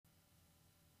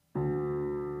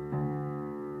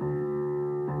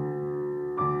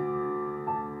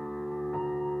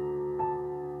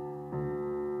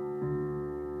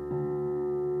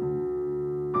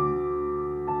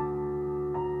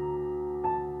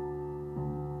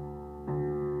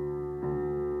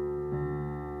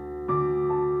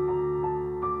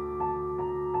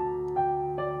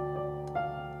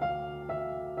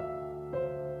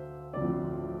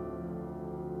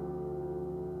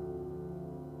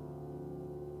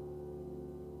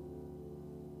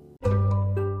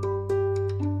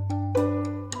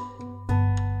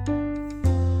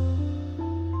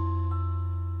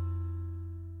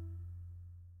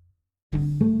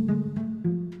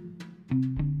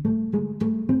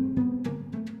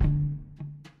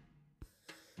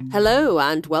Hello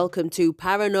and welcome to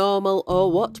Paranormal or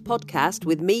What podcast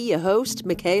with me, your host,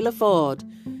 Michaela Ford.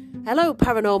 Hello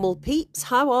Paranormal peeps,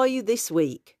 how are you this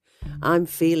week? I'm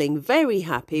feeling very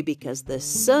happy because the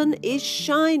sun is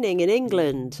shining in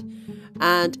England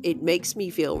and it makes me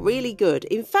feel really good.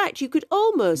 In fact, you could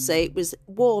almost say it was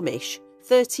warmish,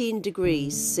 13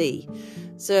 degrees C.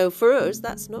 So for us,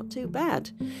 that's not too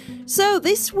bad. So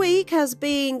this week has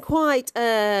been quite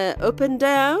up and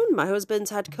down. My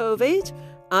husband's had COVID.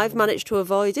 I've managed to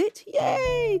avoid it.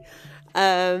 Yay!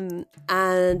 And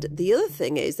the other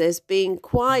thing is there's been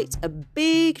quite a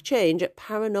big change at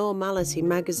Paranormality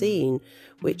magazine,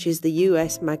 which is the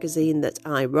US magazine that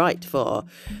I write for.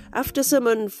 After some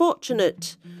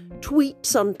unfortunate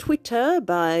tweets on Twitter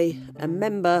by a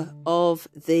member of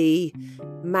the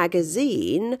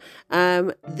magazine,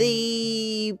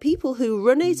 the people who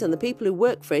run it and the people who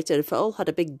work for it have all had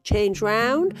a big change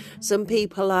round. Some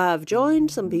people have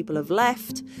joined, some people have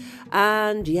left,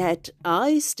 and yet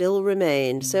I still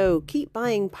remain. So keep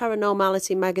buying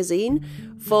Paranormality magazine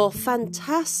for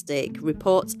fantastic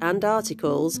reports and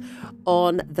articles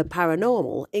on the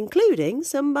paranormal, including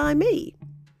some by me.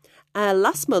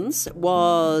 Last month's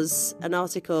was an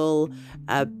article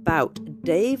about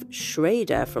Dave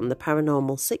Schrader from the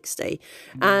Paranormal 60,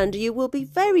 and you will be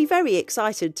very, very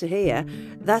excited to hear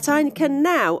that I can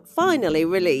now finally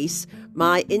release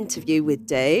my interview with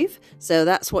Dave. So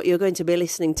that's what you're going to be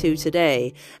listening to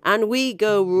today, and we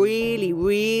go really,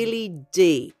 really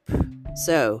deep.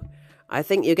 So I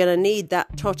think you're going to need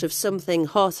that tot of something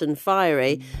hot and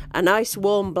fiery, a nice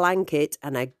warm blanket,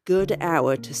 and a good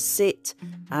hour to sit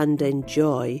and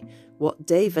enjoy what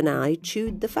Dave and I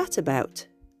chewed the fat about.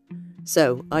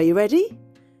 So, are you ready?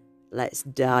 Let's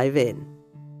dive in.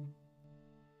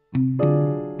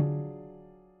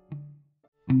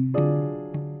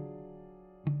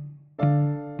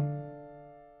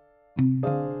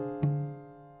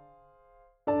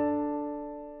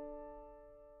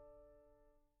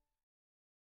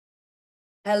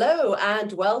 Hello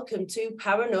and welcome to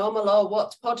Paranormal or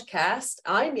What podcast.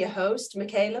 I'm your host,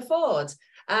 Michaela Ford.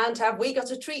 And have we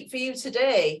got a treat for you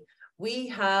today? We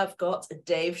have got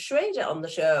Dave Schrader on the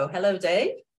show. Hello,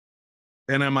 Dave.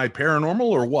 And am I paranormal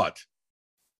or what?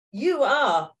 You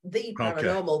are the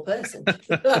paranormal person.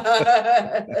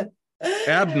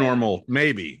 Abnormal,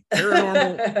 maybe.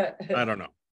 Paranormal, I don't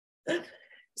know.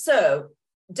 So,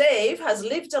 Dave has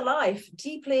lived a life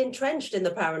deeply entrenched in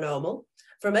the paranormal.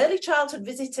 From early childhood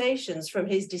visitations from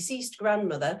his deceased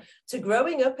grandmother to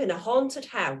growing up in a haunted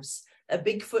house, a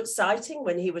Bigfoot sighting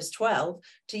when he was 12,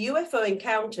 to UFO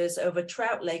encounters over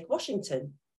Trout Lake,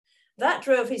 Washington. That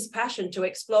drove his passion to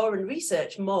explore and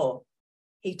research more.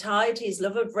 He tied his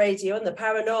love of radio and the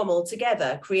paranormal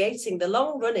together, creating the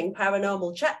long-running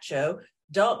paranormal chat show,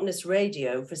 Darkness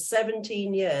Radio, for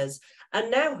 17 years,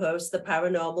 and now hosts the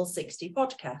Paranormal 60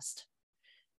 podcast.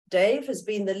 Dave has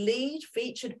been the lead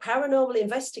featured paranormal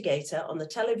investigator on the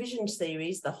television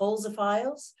series The Holzer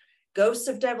Files, Ghosts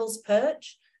of Devil's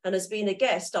Perch, and has been a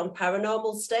guest on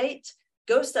Paranormal State,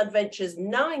 Ghost Adventures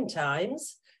 9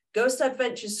 times, Ghost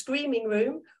Adventures Screaming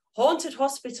Room, Haunted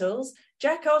Hospitals,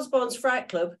 Jack Osborne's Fright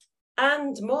Club,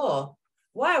 and more.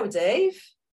 Wow, Dave.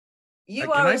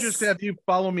 Can I just have you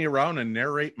follow me around and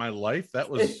narrate my life? That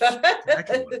was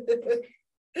spectacular.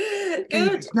 Good.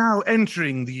 He's now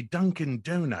entering the Dunkin'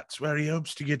 Donuts, where he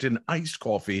hopes to get an iced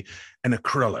coffee and a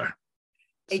cruller.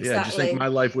 Exactly. Yeah, I just think my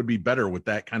life would be better with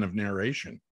that kind of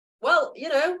narration. Well, you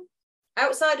know,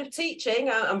 outside of teaching,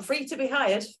 I'm free to be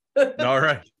hired. All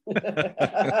right.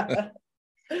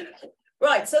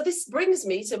 Right, so this brings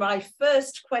me to my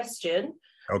first question.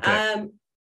 Okay.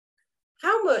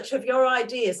 How much have your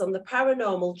ideas on the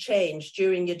paranormal changed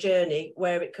during your journey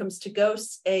where it comes to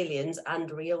ghosts, aliens,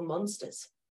 and real monsters?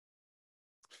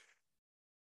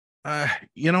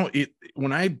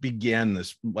 When I began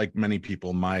this, like many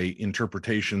people, my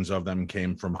interpretations of them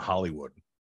came from Hollywood.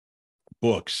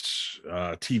 Books,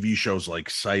 TV shows like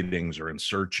Sightings or In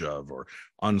Search Of or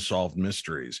Unsolved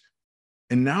Mysteries.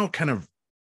 And now kind of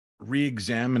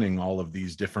re-examining all of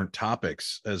these different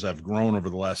topics as I've grown over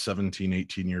the last 17,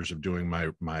 18 years of doing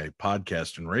my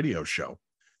podcast and radio show,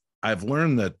 I've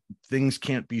learned that things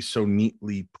can't be so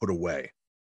neatly put away.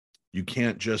 You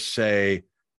can't just say,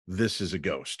 this is a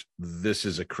ghost, this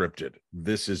is a cryptid,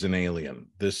 this is an alien,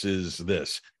 this is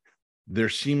this. There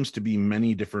seems to be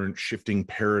many different shifting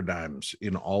paradigms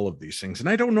in all of these things. And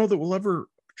I don't know that we'll ever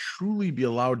truly be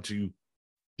allowed to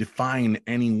define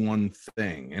any one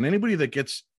thing. And anybody that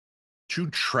gets too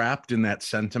trapped in that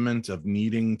sentiment of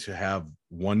needing to have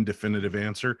one definitive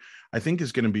answer, I think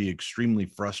is going to be extremely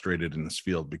frustrated in this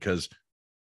field, because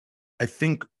I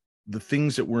think the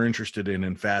things that we're interested in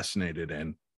and fascinated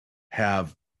in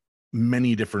have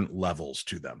many different levels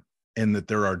to them, and that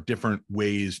there are different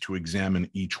ways to examine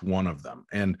each one of them.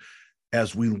 And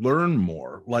as we learn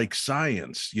more, like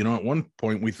science, at one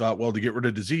point we thought, well, to get rid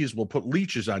of disease, we'll put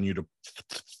leeches on you to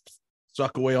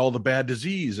suck away all the bad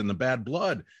disease and the bad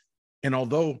blood. And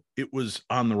although it was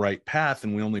on the right path,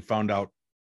 and we only found out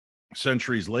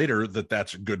centuries later that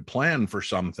that's a good plan for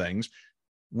some things,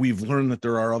 we've learned that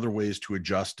there are other ways to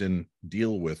adjust and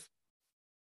deal with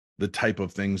the type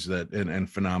of things that and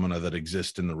phenomena that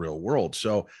exist in the real world.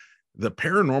 So the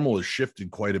paranormal has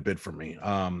shifted quite a bit for me.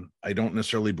 I don't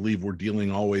necessarily believe we're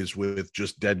dealing always with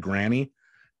just dead granny.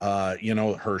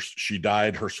 She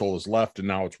died, her soul is left, and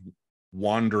now it's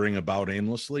wandering about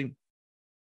aimlessly.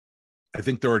 I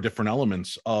think there are different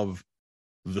elements of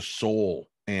the soul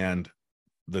and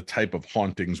the type of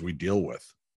hauntings we deal with.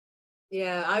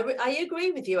 Yeah, I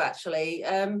agree with you, actually.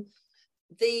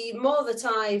 The more that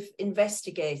I've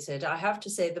investigated, I have to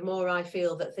say, the more I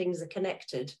feel that things are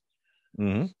connected.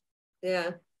 Mm-hmm.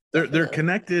 Yeah, they're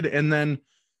connected, and then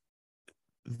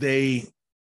they're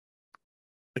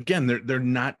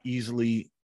not easily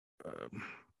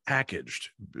packaged,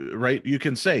 right? You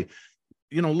can say,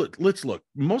 let's look.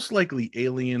 Most likely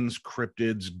aliens,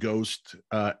 cryptids, ghosts,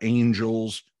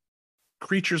 angels,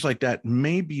 creatures like that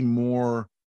may be more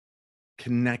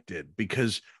connected,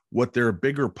 because what they're a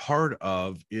bigger part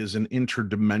of is an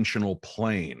interdimensional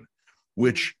plane,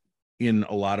 which in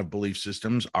a lot of belief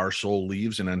systems, our soul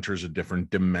leaves and enters a different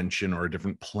dimension or a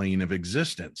different plane of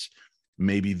existence.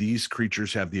 Maybe these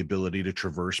creatures have the ability to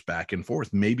traverse back and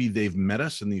forth. Maybe they've met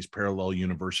us in these parallel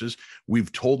universes.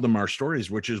 We've told them our stories,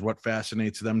 which is what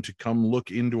fascinates them to come look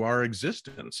into our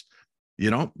existence.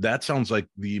 That sounds like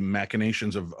the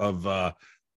machinations of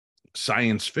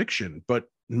science fiction, but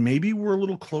maybe we're a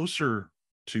little closer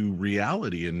to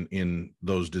reality in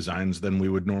those designs than we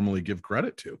would normally give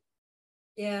credit to.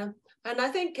 Yeah. And I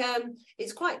think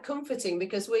it's quite comforting,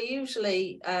 because we're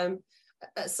usually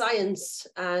science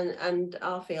and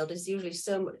our field is usually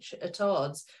so much at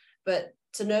odds, but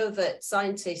to know that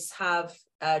scientists have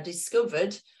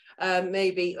discovered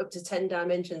maybe up to 10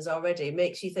 dimensions already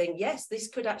makes you think, yes, this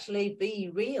could actually be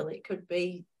real. It could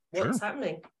be what's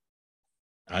happening.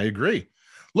 I agree.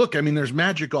 Look, there's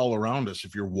magic all around us.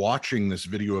 If you're watching this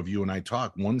video of you and I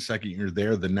talk, 1 second you're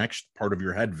there, the next part of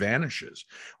your head vanishes.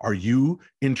 Are you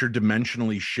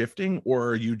interdimensionally shifting, or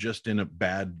are you just in a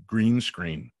bad green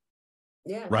screen?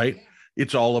 Yeah. Right? Yeah.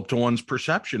 It's all up to one's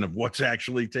perception of what's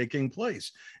actually taking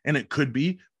place. And it could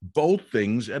be both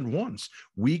things at once.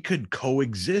 We could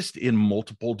coexist in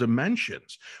multiple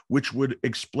dimensions, which would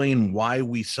explain why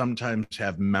we sometimes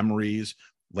have memories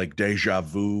like deja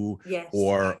vu, yes,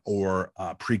 or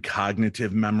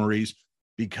precognitive memories,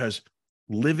 because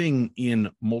living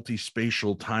in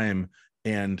multispatial time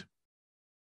and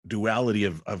duality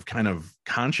of kind of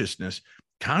consciousness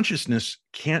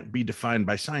can't be defined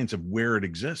by science of where it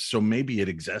exists. So maybe it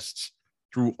exists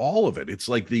through all of it. It's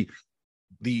like the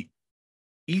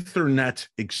Ethernet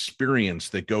experience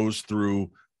that goes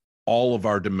through all of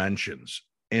our dimensions,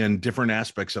 and different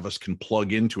aspects of us can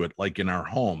plug into it. Like in our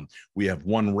home, we have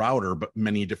one router, but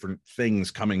many different things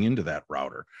coming into that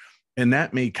router. And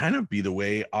that may kind of be the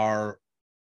way our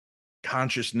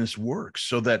consciousness works,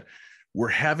 so that we're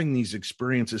having these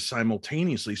experiences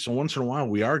simultaneously. So once in a while,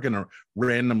 we are going to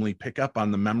randomly pick up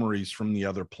on the memories from the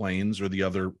other planes or the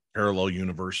other parallel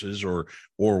universes or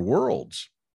worlds.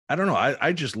 I don't know.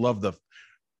 I just love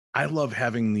I love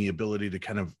having the ability to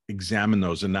kind of examine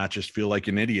those and not just feel like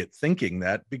an idiot thinking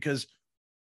that, because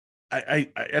I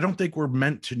don't think we're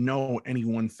meant to know any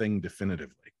one thing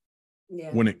definitively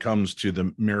when it comes to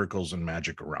the miracles and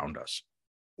magic around us.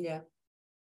 Yeah.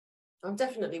 I'm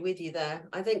definitely with you there.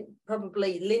 I think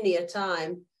probably linear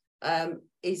time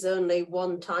is only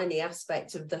one tiny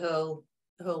aspect of the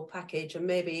whole package, and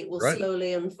maybe it will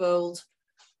slowly unfold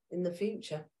in the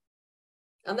future.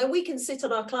 And then we can sit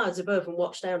on our clouds above and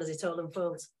watch down as it all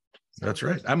unfolds. That's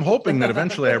right. I'm hoping that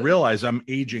eventually I realize I'm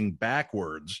aging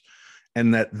backwards,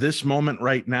 and that this moment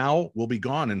right now will be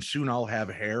gone, and soon I'll have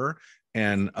hair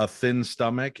and a thin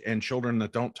stomach and children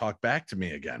that don't talk back to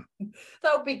me again.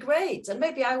 That would be great. And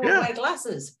maybe I will wear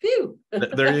glasses. Phew.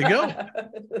 There you go.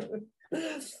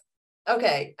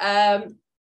 Okay.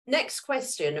 Next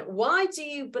question. Why do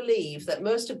you believe that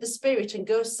most of the spirit and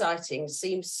ghost sightings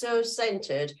seem so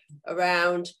centered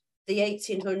around the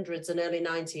 1800s and early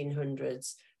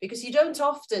 1900s? Because you don't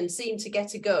often seem to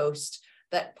get a ghost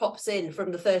that pops in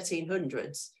from the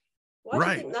 1300s. Why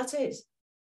do you think that is?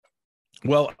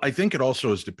 Well, I think it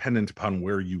also is dependent upon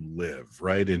where you live,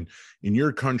 right? In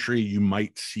your country, you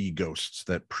might see ghosts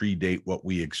that predate what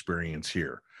we experience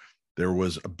here. There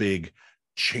was a big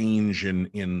change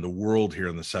in the world here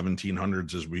in the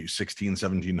 1700s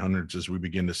as we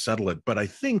begin to settle it. But I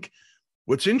think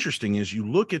what's interesting is you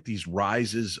look at these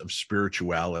rises of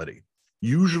spirituality,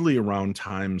 usually around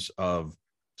times of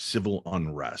civil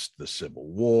unrest, the Civil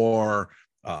War,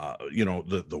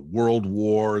 the world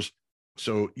wars.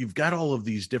 So you've got all of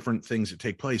these different things that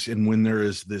take place. And when there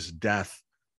is this death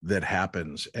that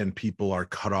happens and people are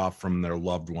cut off from their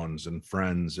loved ones and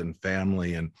friends and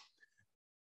family, and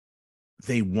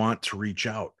they want to reach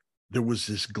out. There was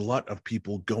this glut of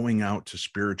people going out to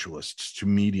spiritualists, to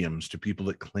mediums, to people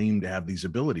that claim to have these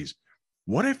abilities.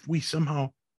 What if we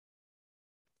somehow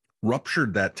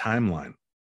ruptured that timeline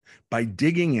by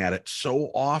digging at it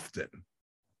so often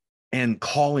and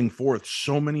calling forth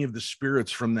so many of the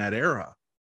spirits from that era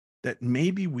that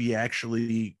maybe we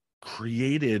actually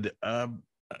created a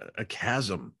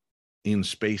chasm in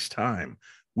space-time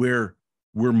where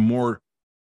we're more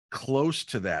close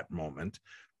to that moment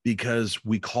because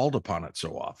we called upon it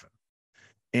so often,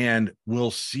 and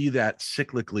we'll see that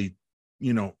cyclically,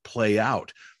 play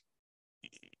out.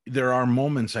 There are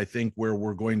moments, I think, where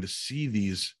we're going to see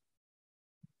these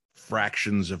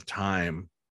fractions of time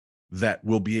that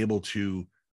we'll be able to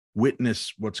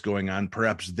witness what's going on.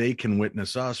 Perhaps they can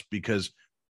witness us, because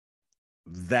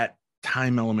that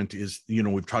time element is,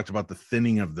 we've talked about the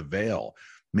thinning of the veil.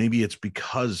 Maybe it's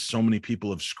because so many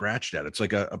people have scratched at it. It's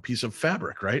like a piece of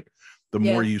fabric, right? The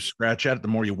more you scratch at it, the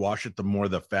more you wash it, the more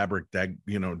the fabric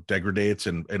degrades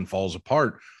and falls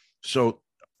apart. So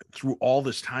through all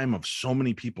this time of so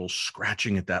many people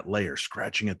scratching at that layer,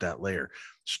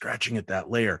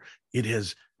 it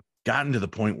has gotten to the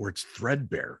point where it's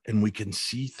threadbare and we can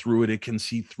see through it. It can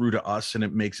see through to us, and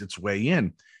it makes its way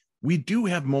in. We do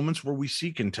have moments where we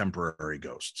see contemporary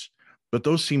ghosts, but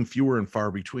those seem fewer and far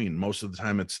between. Most of the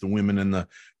time, it's the women in the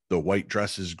white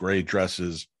dresses, gray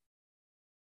dresses,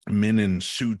 men in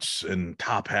suits and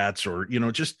top hats, or,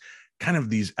 just kind of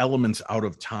these elements out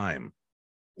of time.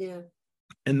 Yeah.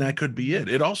 And that could be it.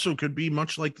 It also could be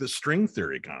much like the string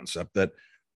theory concept that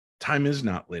time is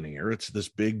not linear. It's this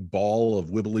big ball of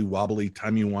wibbly wobbly,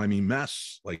 timey-wimey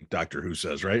mess, like Doctor Who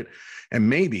says, right? And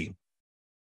maybe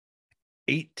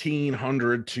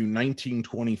 1800 to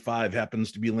 1925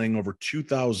 happens to be laying over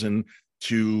 2000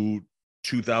 to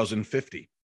 2050.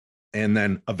 And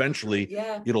then eventually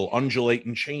it'll undulate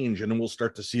and change, and then we'll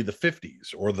start to see the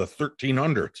 50s or the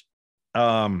 1300s.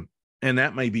 And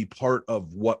that may be part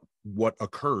of what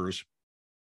occurs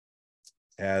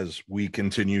as we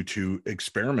continue to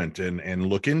experiment and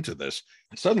look into this.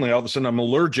 Suddenly, all of a sudden, I'm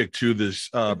allergic to this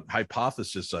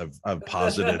hypothesis I've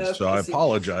posited. So I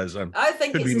apologize. I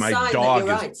think it's a sign that you're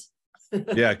right.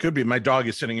 Yeah, it could be. My dog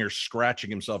is sitting here scratching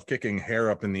himself, kicking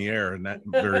hair up in the air, and that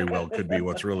very well could be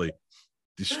what's really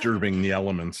disturbing the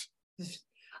elements.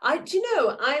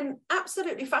 I'm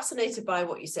absolutely fascinated by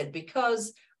what you said,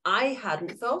 because I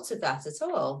hadn't thought of that at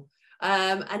all.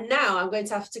 And now I'm going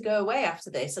to have to go away after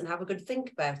this and have a good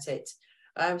think about it.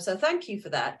 So thank you for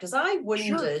that, because I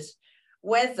wondered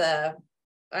whether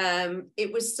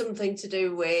it was something to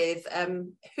do with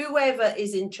whoever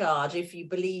is in charge, if you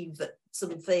believe that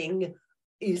something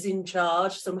is in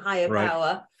charge, some higher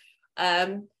power.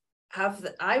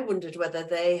 I wondered whether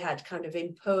they had kind of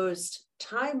imposed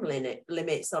time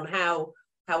limits on how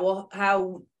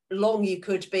long you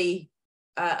could be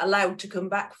allowed to come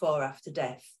back for after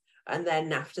death. And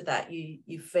then after that,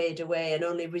 you fade away and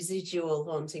only residual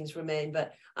hauntings remain.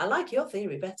 But I like your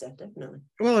theory better, definitely.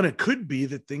 Well, and it could be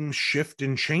that things shift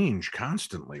and change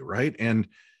constantly, right? And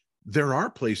there are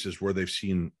places where they've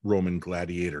seen Roman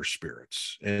gladiator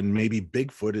spirits, and maybe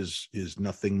Bigfoot is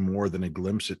nothing more than a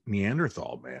glimpse at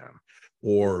Neanderthal man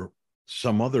or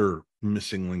some other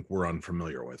missing link we're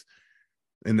unfamiliar with.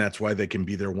 And that's why they can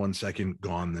be there 1 second,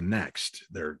 gone the next.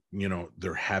 They're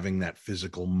having that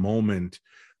physical moment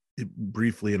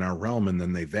briefly in our realm, and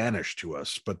then they vanish to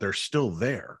us, but they're still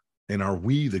there. And are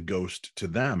we the ghost to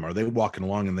them? Are they walking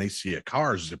along and they see a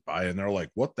car zip by and they're like,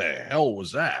 what the hell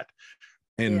was that?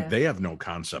 And they have no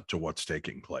concept to what's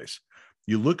taking place.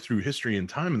 You look through history and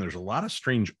time, and there's a lot of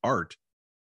strange art,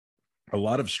 a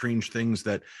lot of strange things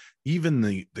that even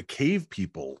the cave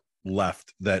people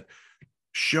left that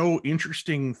show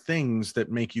interesting things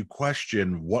that make you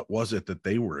question what was it that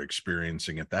they were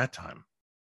experiencing at that time.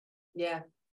 Yeah,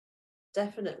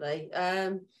 definitely.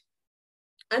 And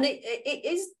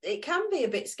it can be a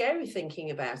bit scary thinking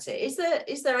about it.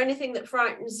 Is there anything that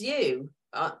frightens you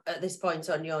at this point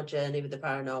on your journey with the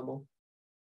paranormal?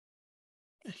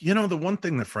 The one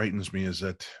thing that frightens me is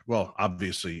that, well,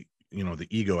 obviously, the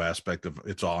ego aspect of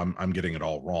it's all, I'm getting it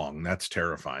all wrong. That's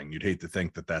terrifying. You'd hate to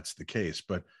think that that's the case.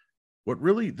 But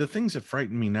the things that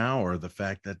frighten me now are the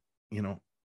fact that you know,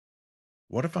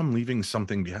 what if I'm leaving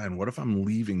something behind? What if I'm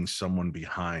leaving someone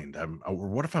behind? Or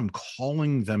what if I'm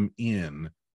calling them in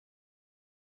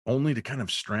only to kind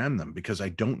of strand them because I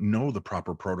don't know the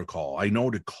proper protocol? I know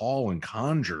to call and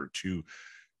conjure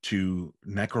to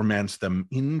necromance them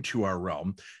into our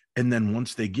realm. And then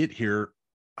once they get here,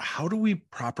 how do we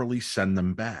properly send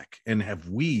them back? And have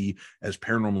we, as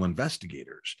paranormal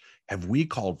investigators, have we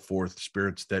called forth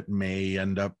spirits that may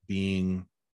end up being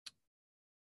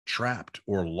trapped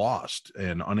or lost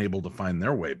and unable to find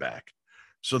their way back?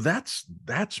 So that's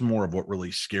more of what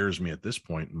really scares me at this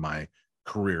point in my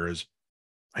career. Is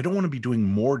I don't want to be doing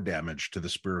more damage to the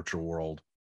spiritual world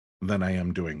than I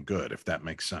am doing good, if that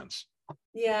makes sense.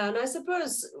 Yeah, and I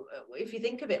suppose if you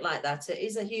think of it like that, it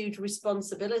is a huge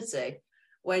responsibility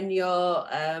when you're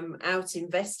out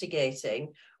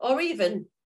investigating, or even,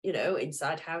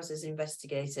 inside houses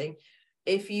investigating.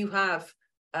 If you have,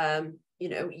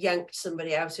 yanked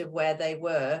somebody out of where they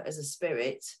were as a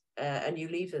spirit, and you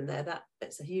leave them there,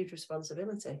 that's a huge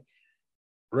responsibility.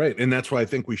 Right. And that's why I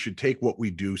think we should take what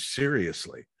we do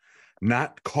seriously,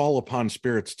 not call upon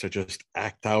spirits to just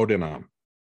act out in a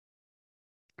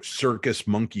circus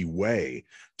monkey way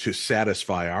to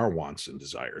satisfy our wants and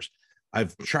desires.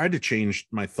 I've tried to change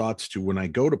my thoughts to when I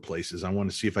go to places, I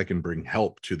want to see if I can bring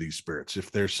help to these spirits,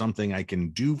 if there's something I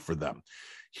can do for them,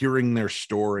 hearing their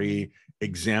story,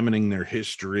 examining their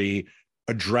history,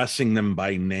 addressing them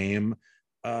by name,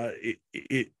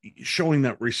 showing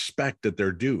that respect that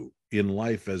they're due in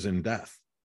life as in death.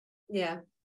 Yeah.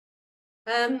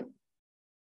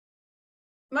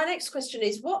 My next question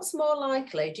is, what's more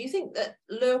likely? Do you think that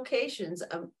locations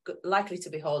are likely to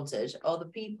be haunted, or the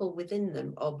people within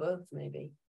them, or both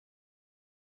maybe?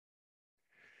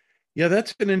 Yeah,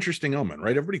 that's an interesting element,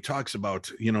 right? Everybody talks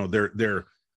about, their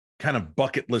kind of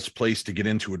bucket list place to get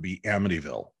into would be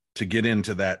Amityville, to get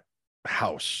into that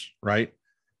house, right?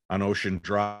 On Ocean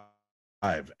Drive.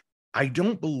 I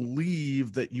don't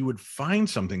believe that you would find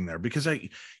something there because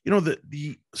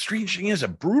the strange thing is a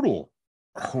brutal,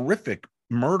 horrific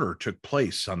murder took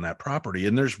place on that property.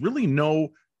 And there's really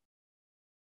no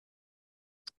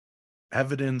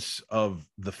evidence of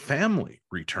the family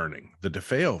returning, the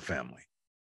DeFeo family.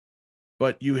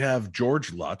 But you have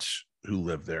George Lutz, who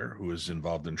lived there, who is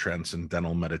involved in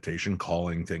transcendental meditation,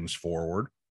 calling things forward,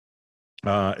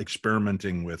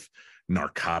 experimenting with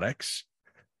narcotics,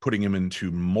 putting him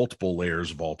into multiple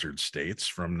layers of altered states,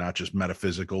 from not just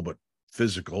metaphysical, but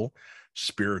physical,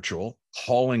 spiritual,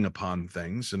 calling upon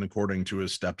things. And according to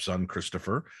his stepson,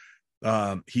 Christopher,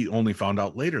 he only found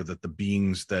out later that the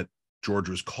beings that George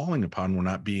was calling upon were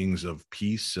not beings of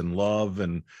peace and love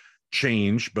and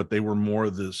change, but they were more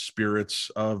the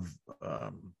spirits of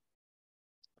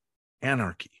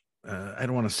anarchy. I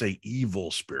don't want to say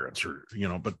evil spirits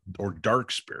or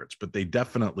dark spirits, but they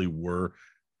definitely were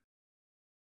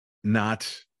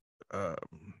not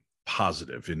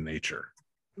positive in nature.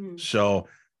 So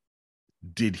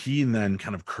did he then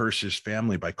kind of curse his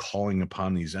family by calling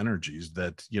upon these energies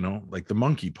that, like the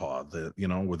monkey paw, that,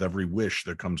 with every wish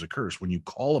there comes a curse. When you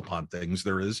call upon things,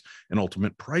 there is an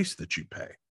ultimate price that you pay.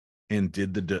 And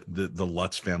did the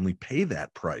Lutz family pay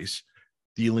that price,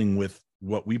 dealing with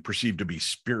what we perceive to be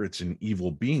spirits and evil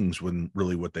beings, when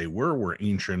really what they were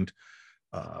ancient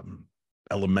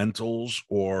elementals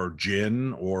or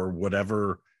jinn or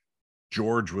whatever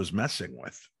George was messing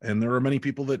with? And there are many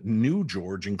people that knew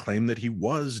George and claimed that he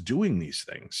was doing these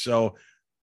things. So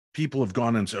people have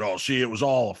gone and said, oh, see, it was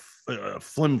all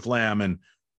flim flam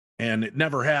and it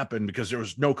never happened because there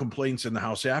was no complaints in the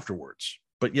house afterwards.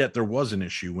 But yet there was an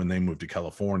issue when they moved to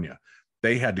California.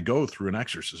 They had to go through an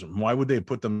exorcism. Why would they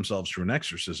put themselves through an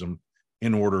exorcism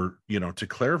in order, to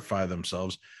clarify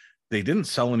themselves? They didn't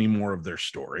sell any more of their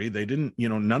story. They didn't,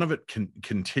 none of it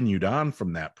continued on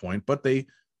from that point, but they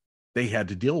had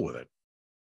to deal with it.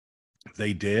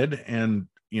 They did. And,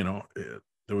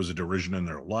 there was a derision in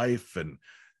their life and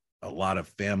a lot of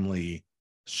family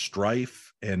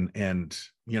strife. And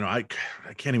I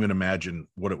can't even imagine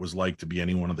what it was like to be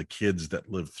any one of the kids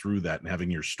that lived through that and having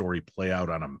your story play out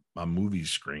on a movie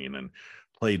screen and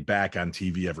played back on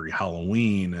TV every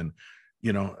Halloween. And,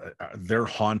 they're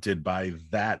haunted by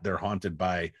that. They're haunted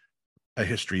by a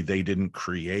history they didn't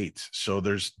create. So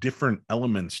there's different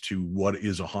elements to what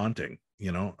is a haunting.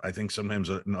 I think sometimes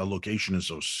a location is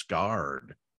so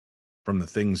scarred from the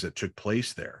things that took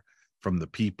place there, from the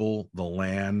people, the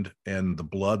land, and the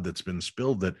blood that's been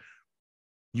spilled, that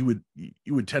you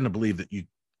would tend to believe that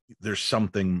there's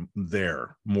something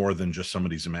there more than just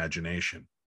somebody's imagination.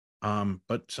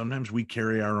 But sometimes we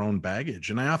carry our own baggage.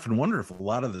 And I often wonder if a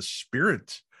lot of the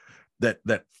spirits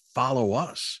that follow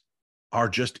us are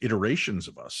just iterations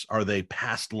of us? Are they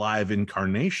past live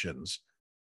incarnations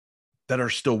that are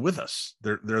still with us?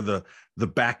 They're the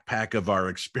backpack of our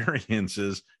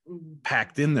experiences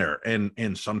packed in there,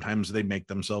 and sometimes they make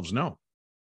themselves known,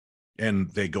 and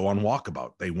they go on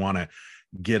walkabout. They want to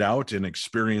get out and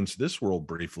experience this world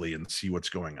briefly and see what's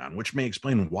going on, which may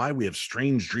explain why we have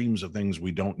strange dreams of things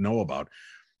we don't know about,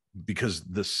 because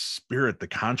the spirit, the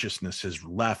consciousness has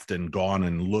left and gone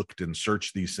and looked and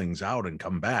searched these things out and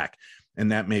come back.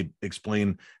 And that may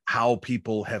explain how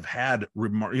people have had,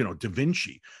 Da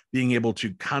Vinci being able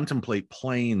to contemplate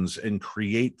planes and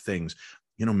create things.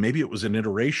 Maybe it was an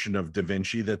iteration of Da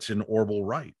Vinci that's in Orville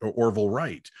Wright,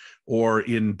 or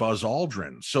in Buzz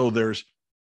Aldrin. So there's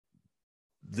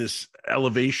this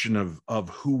elevation of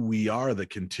who we are that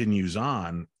continues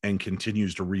on and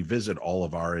continues to revisit all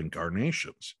of our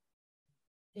incarnations.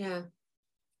 Yeah,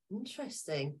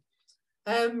 interesting.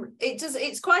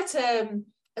 It's quite a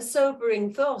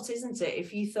sobering thought, isn't it?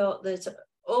 If you thought that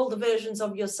all the versions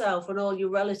of yourself and all your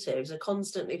relatives are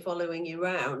constantly following you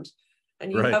around,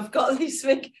 and you have got this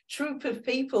big troop of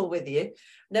people with you,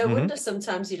 no wonder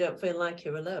sometimes you don't feel like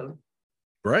you're alone.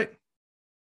 Right.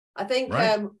 I think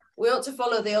we ought to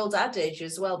follow the old adage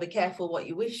as well: be careful what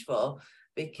you wish for,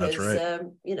 because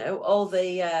all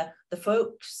the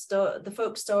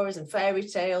folk stories and fairy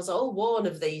tales all warn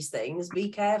of these things. Be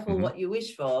careful what you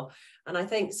wish for. And I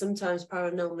think sometimes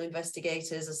paranormal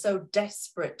investigators are so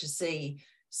desperate to see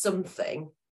something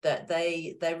that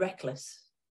they're reckless.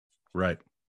 Right.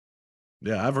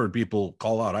 Yeah, I've heard people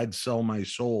call out, I'd sell my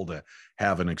soul to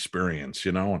have an experience,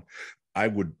 and I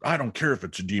don't care if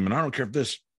it's a demon, I don't care if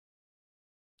this.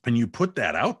 And you put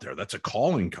that out there, that's a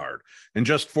calling card. And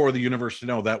just for the universe to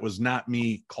know, that was not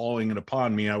me calling it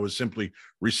upon me. I was simply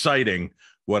reciting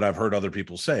what I've heard other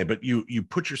people say. But you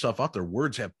put yourself out there.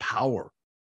 Words have power,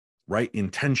 right?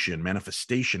 Intention,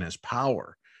 manifestation has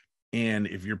power. And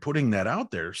if you're putting that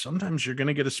out there, sometimes you're going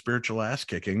to get a spiritual ass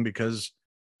kicking, because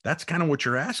that's kind of what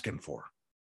you're asking for.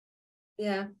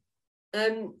 Yeah.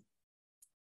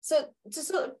 So to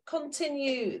sort of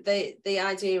continue the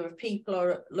idea of people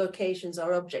or locations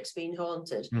or objects being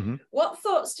haunted, what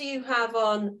thoughts do you have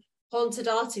on haunted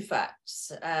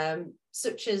artifacts,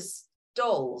 such as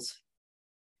dolls,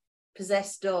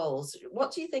 possessed dolls?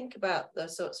 What do you think about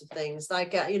those sorts of things?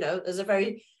 Like, there's a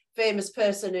very famous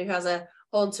person who has a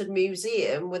haunted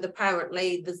museum with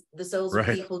apparently the souls of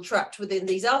people trapped within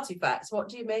these artifacts. What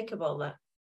do you make of all that?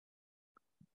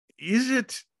 Is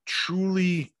it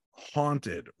truly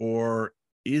haunted, or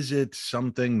is it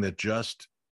something that just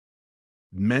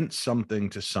meant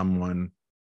something to someone?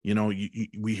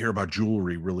 We hear about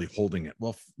jewelry really holding it.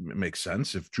 Well, it makes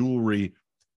sense. If jewelry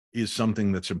is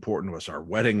something that's important to us, our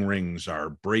wedding rings, our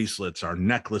bracelets, our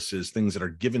necklaces, things that are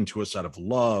given to us out of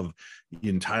love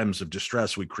in times of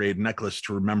distress. We create a necklace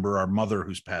to remember our mother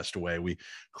who's passed away. We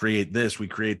create this, we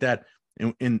create that.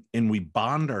 And we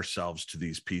bond ourselves to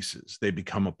these pieces. They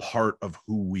become a part of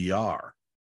who we are.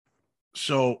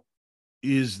 So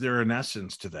is there an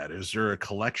essence to that? Is there a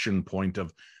collection point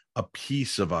of a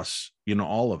piece of us,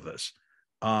 all of this?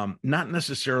 Not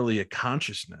necessarily a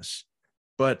consciousness,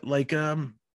 but like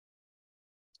a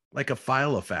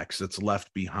file of facts that's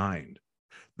left behind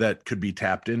that could be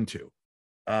tapped into.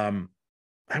 I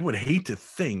would hate to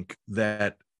think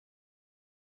that,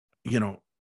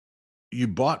 you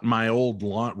bought my old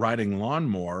riding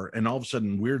lawnmower and all of a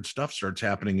sudden weird stuff starts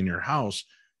happening in your house,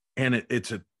 and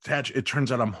it's attached. It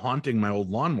turns out I'm haunting my old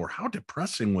lawnmower. How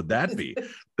depressing would that be?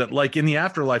 That, like, in the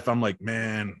afterlife, I'm like,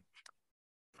 man,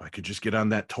 if I could just get on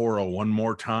that Toro one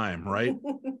more time, right?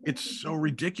 It's so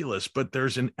ridiculous, but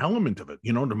there's an element of it.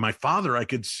 To my father, I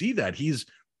could see that.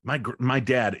 My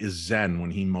dad is Zen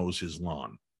when he mows his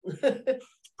lawn.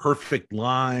 Perfect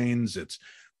lines.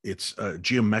 It's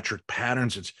geometric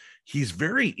patterns. He's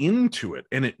very into it,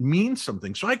 and it means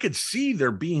something. So I could see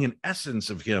there being an essence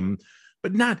of him,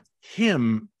 but not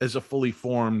him as a fully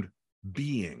formed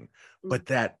being, but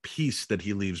that piece that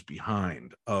he leaves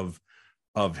behind of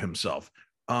himself.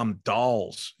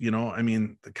 Dolls,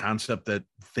 the concept that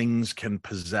things can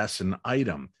possess an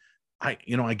item.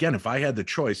 Again, if I had the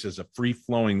choice as a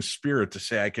free-flowing spirit to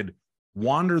say I could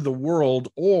wander the world,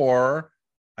 or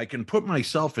I can put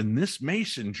myself in this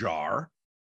mason jar,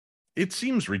 it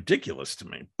seems ridiculous to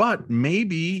me. But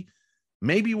maybe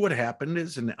what happened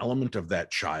is an element of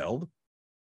that child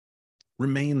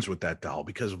remains with that doll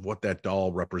because of what that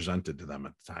doll represented to them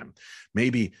at the time.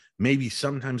 Maybe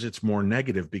sometimes it's more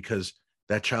negative because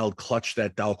that child clutched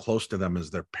that doll close to them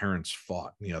as their parents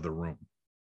fought in the other room,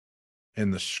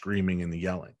 and the screaming and the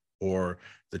yelling, or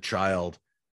the child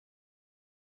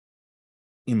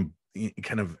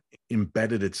kind of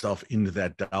embedded itself into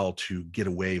that doll to get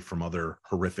away from other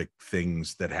horrific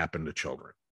things that happen to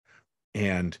children.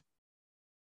 And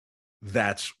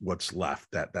that's what's left.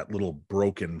 That little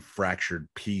broken, fractured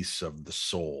piece of the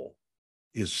soul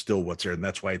is still what's there. And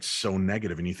that's why it's so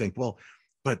negative. And you think, well,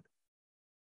 but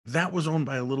that was owned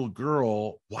by a little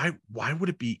girl. Why would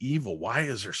it be evil? Why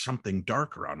is there something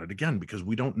dark around it? Again, because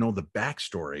we don't know the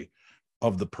backstory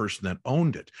of the person that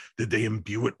owned it. Did they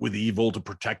imbue it with evil to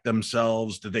protect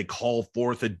themselves? Did they call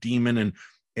forth a demon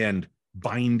and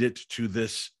bind it to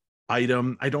this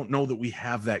item? I don't know that we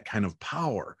have that kind of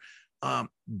power.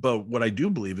 But what I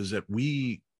do believe is that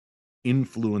we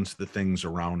influence the things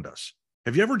around us.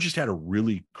 Have you ever just had a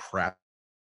really crappy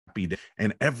day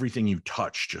and everything you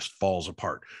touch just falls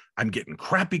apart? I'm getting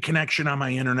crappy connection on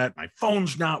my internet. My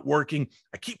phone's not working.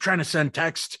 I keep trying to send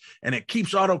text and it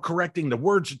keeps auto-correcting the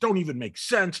words that don't even make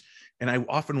sense. And I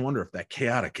often wonder if that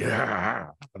chaotic,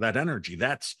 that energy,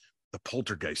 that's the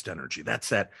poltergeist energy. That's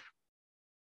that,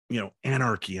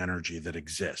 anarchy energy that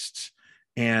exists.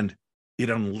 And it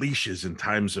unleashes in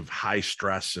times of high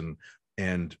stress,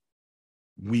 and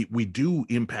we do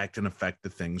impact and affect the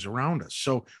things around us.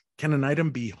 So can an item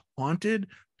be haunted,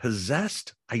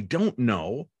 possessed? I don't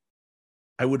know.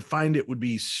 I would find it would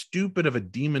be stupid of a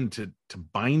demon to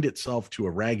bind itself to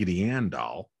a Raggedy Ann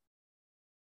doll.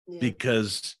 Yeah.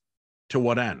 Because to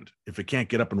what end? If it can't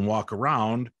get up and walk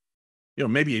around,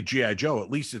 maybe a G.I. Joe,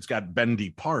 at least it's got bendy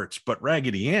parts, but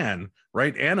Raggedy Ann,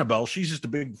 right? Annabelle, she's just a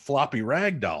big floppy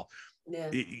rag doll.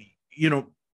 Yeah.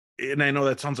 And I know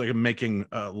that sounds like I'm making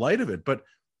light of it, but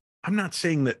I'm not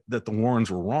saying that the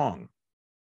Warrens were wrong,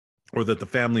 or that the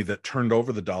family that turned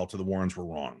over the doll to the Warrens were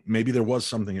wrong. Maybe there was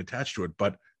something attached to it,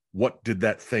 but what did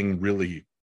that thing really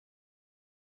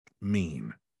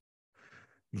mean?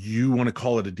 You want to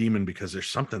call it a demon because there's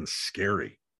something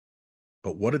scary,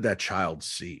 but what did that child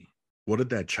see? What did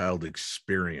that child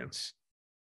experience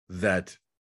that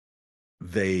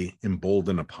they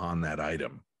embolden upon that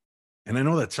item? And I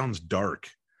know that sounds dark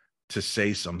to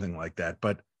say something like that,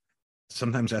 but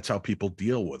sometimes that's how people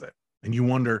deal with it. And you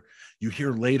wonder, you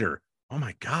hear later, oh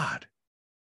my God,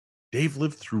 Dave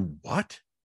lived through what?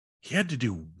 He had to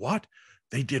do what?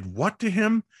 They did what to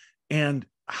him? And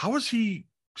how is he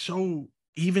so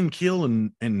even keel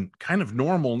and kind of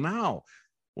normal now?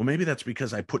 Well, maybe that's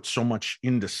because I put so much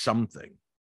into something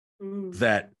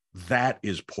that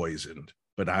is poisoned,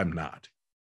 but I'm not.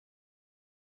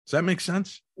 Does that make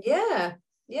sense? Yeah.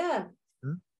 Yeah.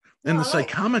 And the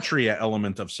psychometry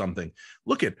element of something.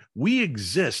 Look we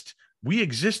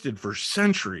existed for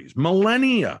centuries,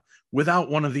 millennia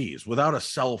without one of these, without a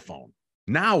cell phone.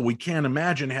 Now we can't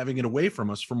imagine having it away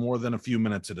from us for more than a few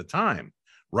minutes at a time,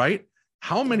 right?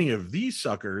 How many of these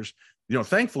suckers,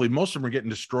 thankfully, most of them are getting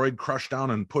destroyed, crushed down,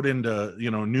 and put into,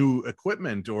 new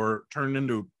equipment or turned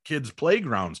into kids'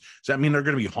 playgrounds. Does that mean they're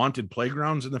going to be haunted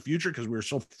playgrounds in the future because we're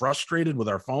so frustrated with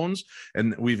our phones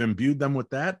and we've imbued them with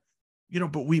that?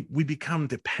 But we become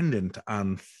dependent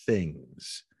on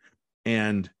things,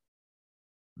 and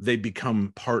they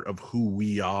become part of who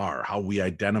we are, how we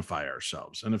identify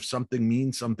ourselves. And if something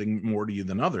means something more to you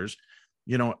than others,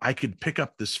 I could pick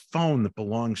up this phone that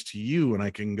belongs to you and I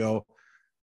can go,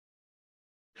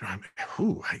 I'm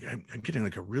getting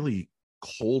like a really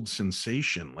cold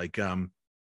sensation. Like I'm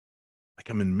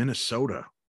in Minnesota,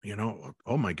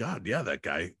 oh my God. Yeah. That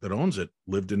guy that owns it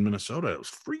lived in Minnesota. It was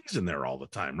freezing there all the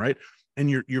time. Right. And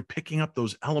you're picking up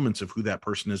those elements of who that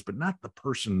person is, but not the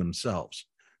person themselves,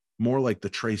 more like the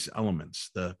trace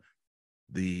elements,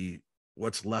 the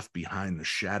what's left behind, the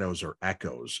shadows or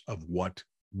echoes of what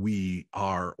we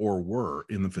are or were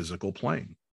in the physical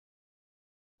plane.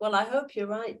 Well, I hope you're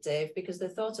right, Dave, because the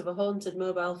thought of a haunted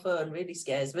mobile phone really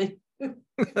scares me.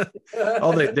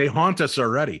 Oh, they haunt us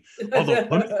already. Although,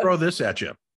 let me throw this at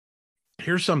you.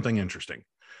 Here's something interesting.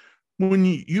 When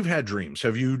you've had dreams,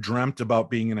 have you dreamt about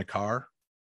being in a car?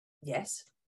 Yes.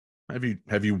 Have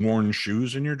you worn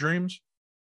shoes in your dreams?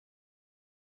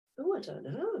 Oh, I don't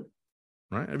know.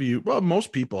 Right? Well,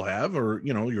 most people have, or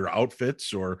your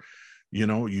outfits, or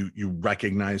you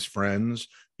recognize friends,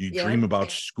 you dream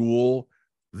about school.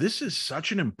 This is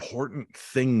such an important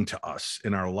thing to us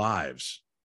in our lives,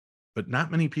 but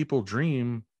not many people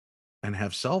dream and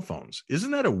have cell phones.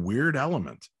 Isn't that a weird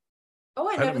element? Oh,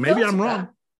 I never maybe thought I'm of wrong.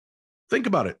 that. Think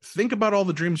about it. Think about all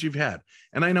the dreams you've had.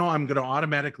 And I know I'm going to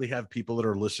automatically have people that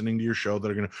are listening to your show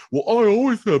that are going to, well, I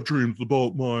always have dreams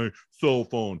about my cell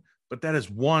phone. But that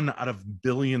is one out of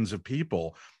billions of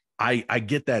people. I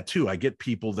get that too. I get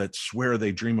people that swear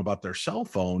they dream about their cell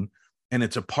phone and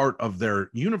it's a part of their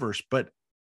universe, but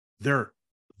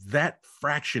that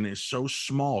fraction is so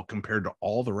small compared to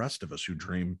all the rest of us who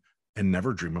dream and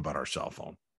never dream about our cell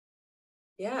phone.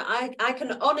 Yeah, I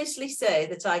can honestly say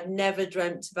that I've never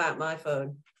dreamt about my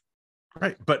phone.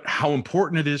 Right. But how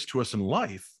important it is to us in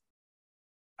life.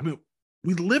 I mean,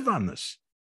 we live on this.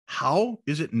 How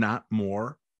is it not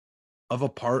more of a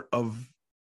part of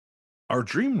our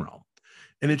dream realm?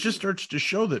 And it just starts to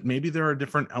show that maybe there are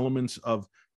different elements of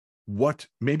what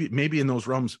maybe in those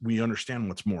realms we understand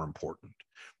what's more important.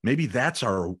 Maybe that's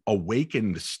our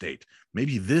awakened state.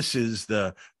 Maybe this is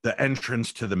the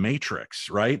entrance to the matrix,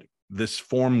 right? This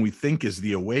form we think is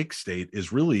the awake state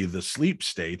is really the sleep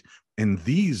state, and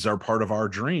these are part of our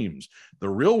dreams. The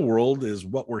real world is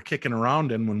what we're kicking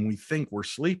around in when we think we're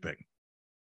sleeping.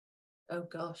 Oh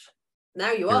gosh,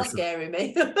 now you are scaring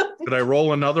me. Could I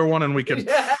roll another one and we can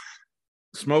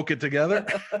smoke it together?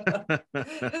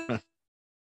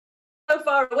 So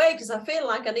far away because I feel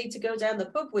like I need to go down the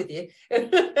pub with you.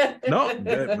 No,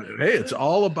 hey, it's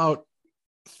all about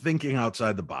thinking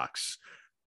outside the box,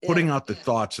 putting out the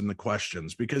thoughts and the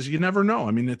questions, because you never know.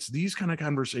 I mean, it's these kind of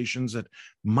conversations that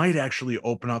might actually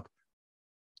open up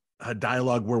a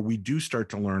dialogue where we do start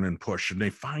to learn and push, and they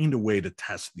find a way to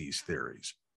test these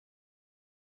theories.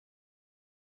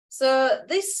 So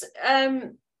this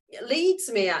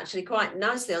leads me actually quite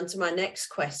nicely onto my next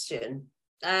question.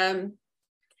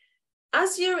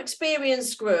 As your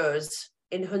experience grows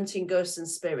in hunting ghosts and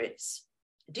spirits,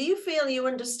 do you feel you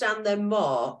understand them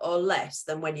more or less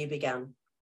than when you began?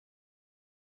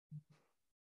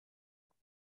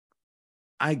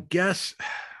 I guess,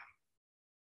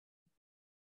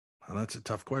 well, that's a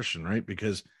tough question, right?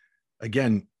 Because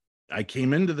again, I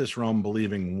came into this realm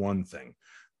believing one thing.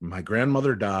 My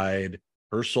grandmother died,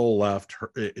 her soul left,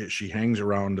 she hangs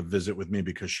around to visit with me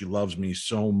because she loves me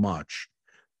so much.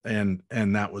 And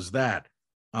that was that,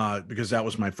 because that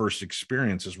was my first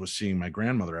experiences was seeing my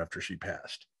grandmother after she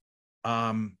passed.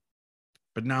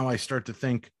 But now I start to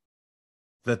think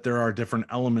that there are different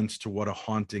elements to what a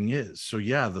haunting is. So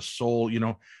yeah, the soul,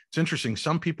 it's interesting.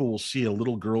 Some people will see a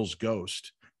little girl's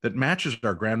ghost that matches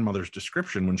our grandmother's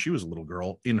description when she was a little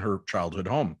girl in her childhood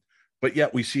home. But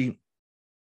yet we see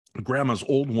grandma's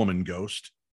old woman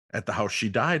ghost at the house she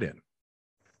died in.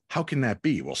 How can that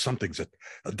be? Well, something's a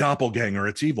doppelganger.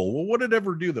 It's evil. Well, what did it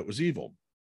ever do that was evil?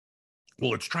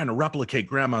 Well, it's trying to replicate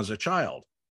grandma as a child.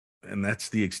 And that's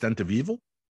the extent of evil.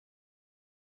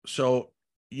 So,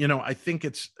 I think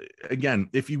it's, again,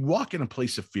 if you walk in a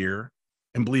place of fear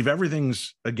and believe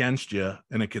everything's against you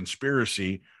in a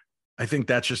conspiracy, I think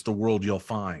that's just the world you'll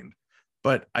find.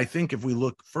 But I think if we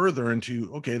look further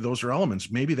into, okay, those are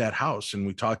elements, maybe that house, and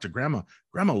we talked to grandma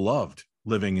loved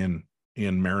living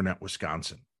in Marinette,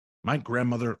 Wisconsin. My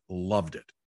grandmother loved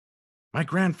it. My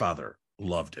grandfather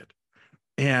loved it.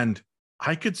 And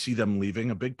I could see them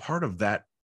leaving a big part of that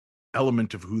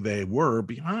element of who they were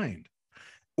behind,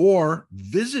 or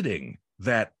visiting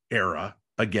that era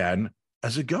again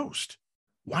as a ghost.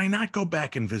 Why not go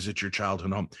back and visit your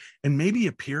childhood home and maybe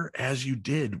appear as you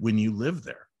did when you lived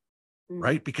there,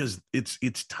 right? Because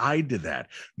it's tied to that.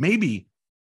 Maybe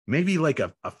like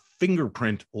a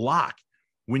fingerprint lock.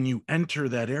 When you enter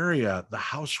that area, the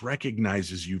house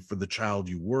recognizes you for the child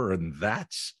you were, and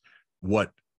that's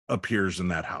what appears in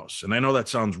that house. And I know that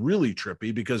sounds really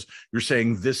trippy because you're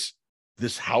saying this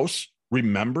house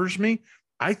remembers me.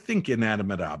 I think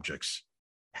inanimate objects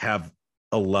have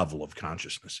a level of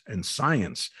consciousness, and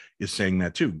science is saying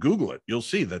that too. Google it. You'll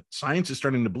see that science is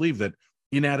starting to believe that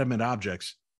inanimate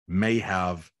objects may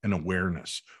have an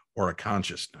awareness or a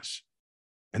consciousness.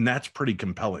 And that's pretty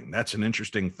compelling. That's an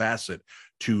interesting facet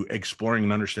to exploring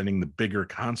and understanding the bigger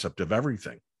concept of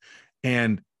everything.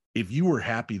 And if you were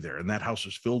happy there and that house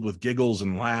was filled with giggles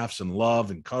and laughs and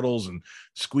love and cuddles and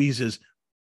squeezes,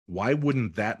 why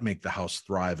wouldn't that make the house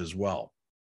thrive as well?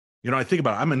 I think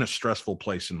about it, I'm in a stressful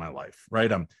place in my life,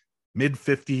 right? I'm mid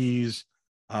 50s.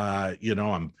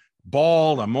 I'm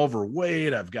bald, I'm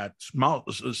overweight, I've got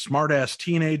smart ass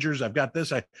teenagers, I've got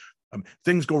this,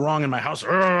 things go wrong in my house.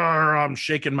 I'm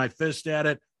shaking my fist at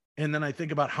it. And then I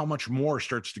think about how much more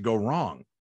starts to go wrong.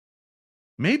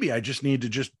 Maybe I just need to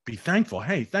just be thankful.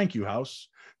 Hey, thank you, house.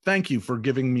 Thank you for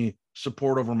giving me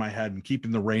support over my head and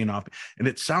keeping the rain off. And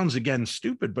it sounds, again,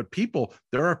 stupid, but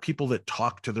there are people that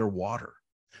talk to their water,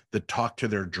 that talk to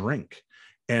their drink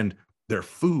and their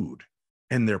food,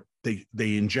 and they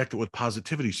inject it with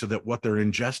positivity so that what they're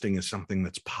ingesting is something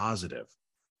that's positive.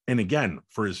 And again,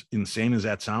 for as insane as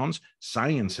that sounds,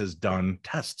 science has done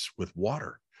tests with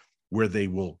water where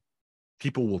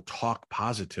people will talk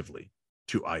positively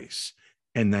to ice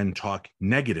and then talk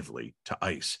negatively to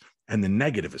ice. And the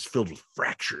negative is filled with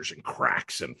fractures and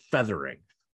cracks and feathering.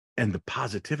 And the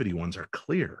positivity ones are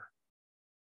clear.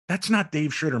 That's not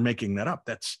Dave Schrader making that up.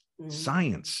 That's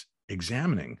science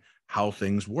examining how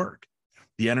things work.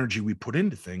 the energy we put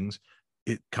into things,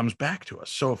 it comes back to us.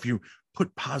 So if you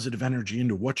put positive energy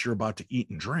into what you're about to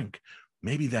eat and drink,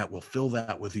 maybe that will fill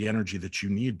that with the energy that you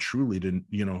need truly to,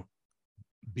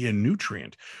 be a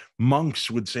nutrient. Monks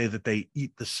would say that they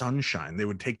eat the sunshine. They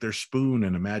would take their spoon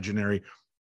and imaginary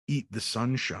eat the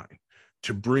sunshine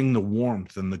to bring the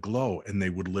warmth and the glow, and they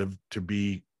would live to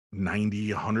be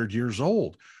 90, 100 years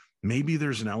old. Maybe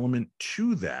there's an element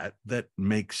to that that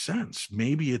makes sense.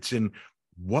 Maybe it's in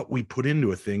what we put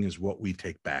into a thing is what we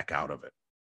take back out of it.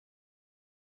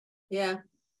 Yeah,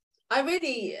 I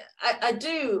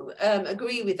do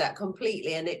agree with that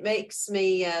completely. And it makes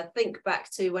me think back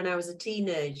to when I was a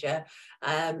teenager,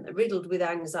 riddled with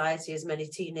anxiety, as many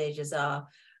teenagers are.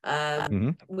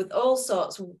 With all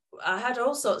sorts, I had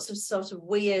all sorts of sort of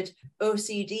weird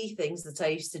OCD things that I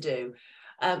used to do.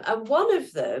 And one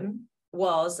of them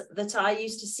was that I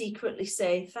used to secretly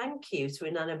say thank you to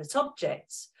inanimate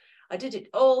objects. I did it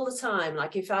all the time.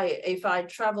 Like if I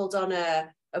traveled on a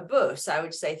bus, I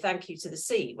would say thank you to the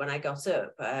seat when I got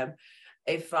up.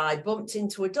 If I bumped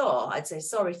into a door, I'd say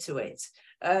sorry to it.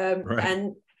 Right.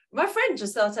 And my friend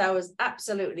just thought I was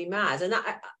absolutely mad. And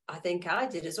I think I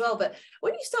did as well. But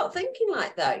when you start thinking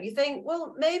like that, you think,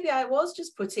 well, maybe I was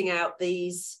just putting out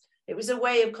these, it was a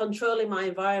way of controlling my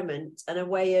environment and a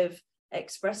way of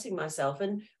expressing myself.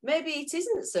 And maybe it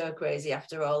isn't so crazy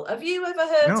after all. Have you ever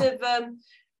heard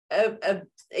of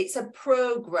it's a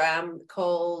program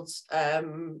called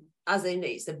as in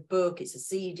it's a book, it's a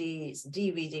CD, it's a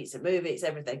DVD, it's a movie, it's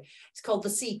everything. It's called The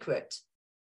Secret.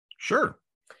 Sure.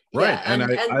 Right. Yeah, and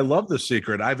I love The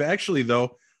Secret. I've actually,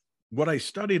 though, what I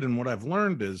studied and what I've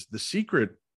learned is The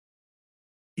Secret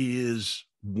is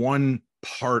one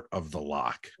part of the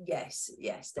lock. Yes,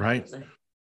 definitely. Right.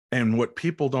 And what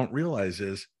people don't realize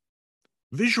is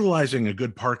visualizing a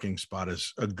good parking spot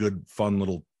is a good, fun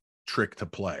little trick to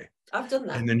play. I've done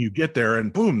that. And then you get there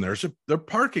and boom, there's the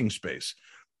parking space.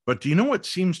 But do you know what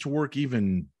seems to work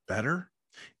even better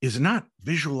is not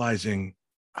visualizing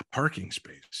a parking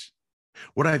space.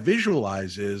 What I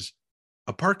visualize is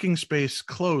a parking space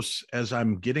close as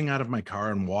I'm getting out of my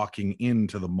car and walking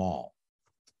into the mall,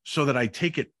 so that I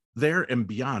take it there and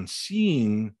beyond,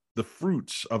 seeing the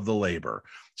fruits of the labor,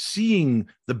 seeing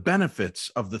the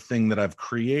benefits of the thing that I've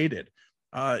created.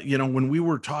 When we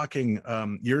were talking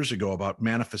years ago about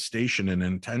manifestation and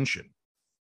intention,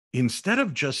 instead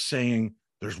of just saying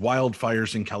there's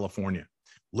wildfires in California,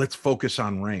 let's focus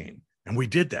on rain. And we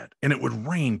did that. And it would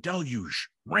rain, deluge,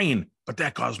 rain, but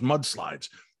that caused mudslides,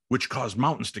 which caused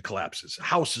mountains to collapse,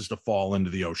 houses to fall into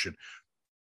the ocean.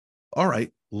 All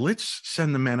right, let's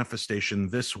send the manifestation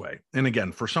this way. And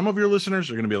again, for some of your listeners,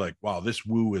 they're going to be like, wow, this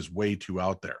woo is way too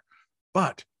out there.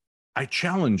 But I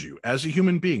challenge you as a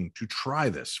human being to try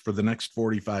this for the next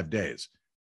 45 days.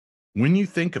 When you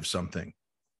think of something,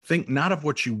 think not of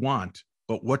what you want,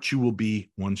 but what you will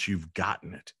be once you've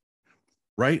gotten it,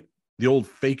 right? The old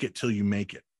fake it till you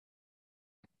make it.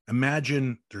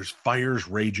 Imagine there's fires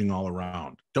raging all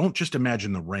around. Don't just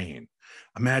imagine the rain.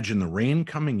 Imagine the rain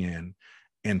coming in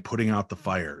and putting out the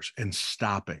fires and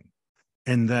stopping.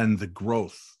 And then the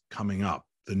growth coming up,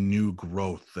 the new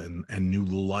growth and new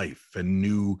life and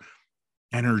new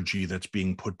energy that's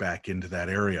being put back into that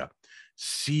area.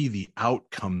 See the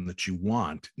outcome that you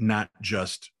want, not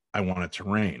just, I want it to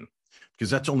rain,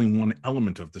 because that's only one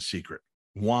element of the secret.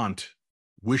 Want,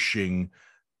 wishing,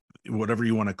 whatever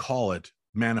you want to call it,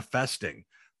 manifesting,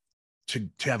 to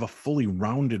have a fully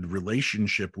rounded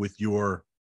relationship with your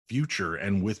future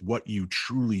and with what you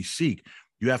truly seek.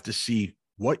 You have to see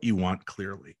what you want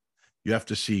clearly. You have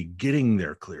to see getting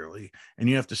there clearly, and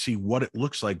you have to see what it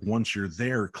looks like once you're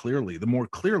there clearly. The more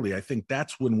clearly, I think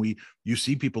that's when you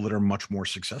see people that are much more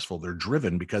successful. They're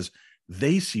driven because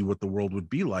they see what the world would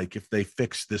be like if they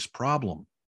fix this problem,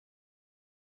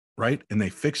 right? And they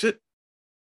fix it.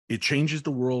 It changes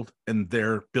the world, and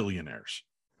they're billionaires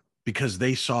because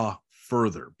they saw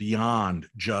further beyond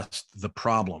just the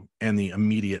problem and the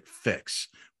immediate fix,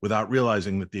 without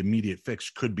realizing that the immediate fix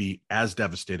could be as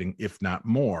devastating, if not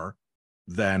more,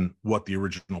 than what the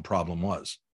original problem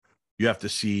was. You have to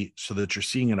see so that you're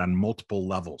seeing it on multiple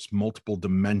levels, multiple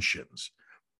dimensions,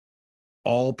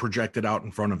 all projected out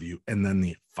in front of you, and then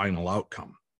the final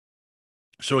outcome.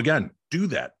 So again, do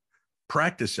that.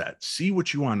 Practice that. See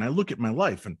what you want. I look at my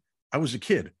life, and I was a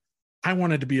kid. I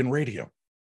wanted to be in radio.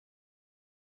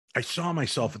 I saw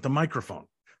myself at the microphone.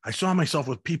 I saw myself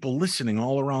with people listening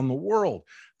all around the world.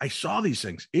 I saw these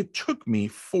things. It took me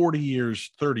 40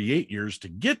 years, 38 years to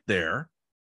get there,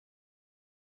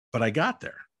 but I got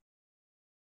there.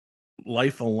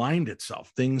 Life aligned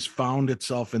itself. Things found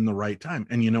itself in the right time.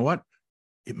 And you know what?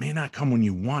 It may not come when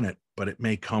you want it, but it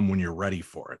may come when you're ready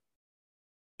for it.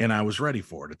 And I was ready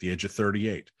for it at the age of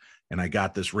 38. And I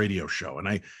got this radio show, and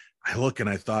I look and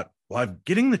I thought, well, I'm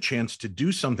getting the chance to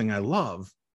do something I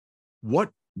love.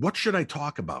 What should I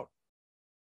talk about?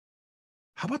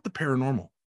 How about the paranormal?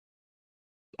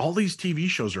 All these TV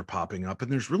shows are popping up,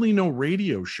 and there's really no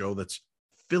radio show that's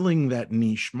filling that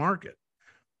niche market.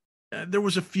 There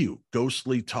was a few: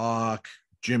 Ghostly Talk,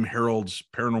 Jim Harold's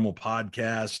Paranormal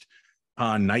Podcast,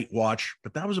 Night Watch,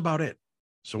 but that was about it.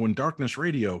 So when Darkness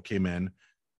Radio came in,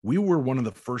 we were one of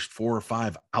the first 4 or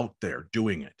 5 out there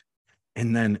doing it.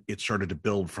 And then it started to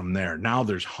build from there. Now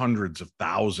there's hundreds of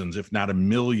thousands, if not a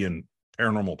million,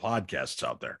 paranormal podcasts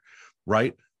out there,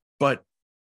 right? But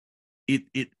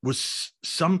it was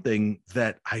something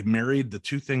that I married the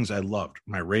two things I loved,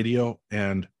 my radio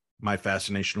and my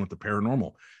fascination with the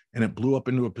paranormal. And it blew up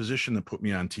into a position that put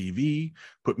me on TV,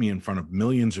 put me in front of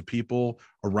millions of people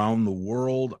around the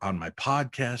world on my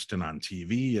podcast and on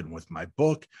TV and with my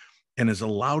book, and has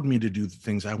allowed me to do the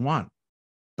things I want.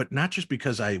 But not just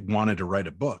because I wanted to write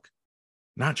a book,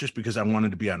 not just because I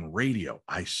wanted to be on radio.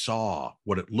 I saw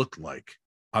what it looked like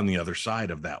on the other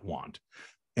side of that want.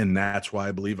 And that's why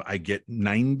I believe I get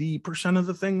 90% of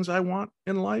the things I want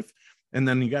in life. And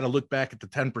then you got to look back at the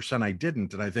 10% I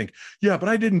didn't. And I think, yeah, but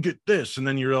I didn't get this. And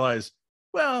then you realize,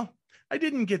 well, I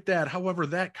didn't get that. However,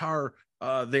 that car,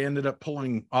 they ended up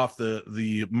pulling off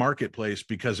the marketplace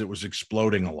because it was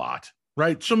exploding a lot.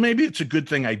 Right. So maybe it's a good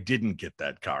thing I didn't get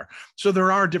that car. So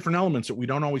there are different elements that we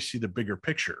don't always see the bigger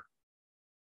picture.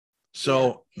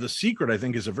 So the secret, I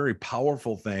think, is a very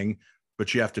powerful thing,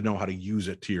 but you have to know how to use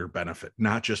it to your benefit,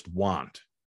 not just want,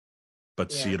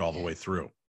 but see it all the way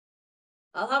through.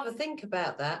 I'll have a think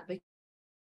about that, because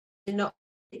you're not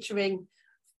picturing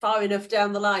far enough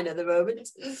down the line at the moment.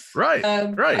 Right.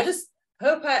 Right. I just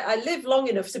hope I live long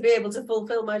enough to be able to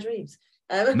fulfill my dreams.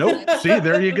 Nope. See,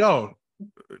 there you go.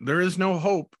 There is no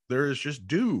hope. There is just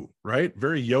do, right?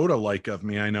 Very Yoda-like of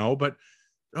me, I know, but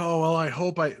I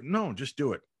hope no, just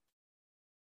do it.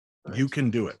 Right. You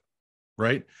can do it,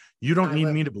 right? You don't need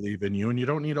me to believe in you, and you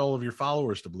don't need all of your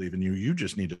followers to believe in you. You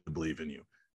just need to believe in you.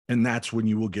 And that's when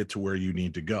you will get to where you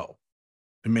need to go.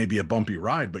 It may be a bumpy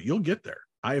ride, but you'll get there.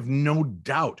 I have no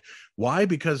doubt. Why?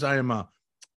 Because I am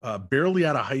a barely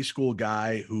out of high school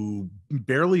guy who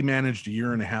barely managed a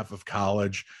year and a half of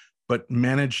college, but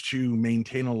managed to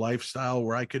maintain a lifestyle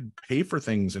where I could pay for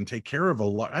things and take care of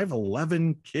I have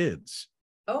 11 kids.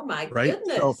 Oh my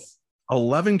goodness. So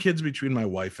 11 kids between my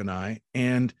wife and I,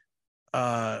 and,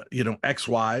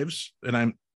 ex-wives, and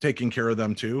I'm taking care of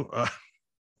them too.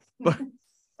 But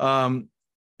I'm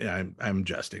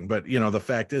jesting, but the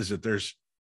fact is that there's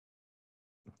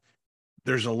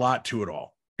a lot to it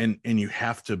all. And you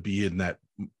have to be in that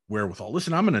wherewithal.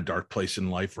 Listen, I'm in a dark place in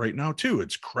life right now too.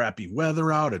 It's crappy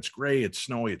weather out. It's gray, it's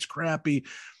snowy, it's crappy.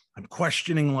 I'm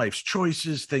questioning life's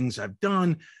choices, things I've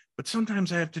done, but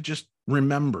sometimes I have to just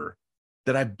remember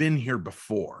that I've been here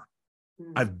before.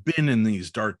 I've been in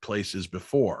these dark places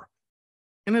before,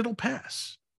 and it'll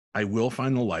pass. I will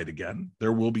find the light again.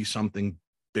 There will be something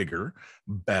bigger,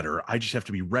 better. I just have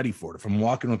to be ready for it. If I'm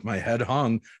walking with my head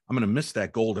hung, I'm going to miss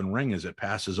that golden ring as it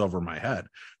passes over my head.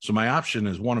 So my option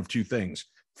is one of two things: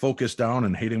 focus down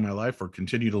and hating my life, or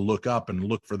continue to look up and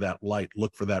look for that light,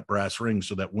 look for that brass ring,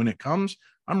 so that when it comes,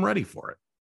 I'm ready for it.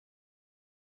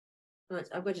 Right.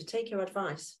 I'm going to take your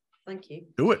advice. Thank you.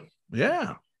 Do it.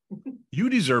 Yeah. You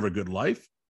deserve a good life.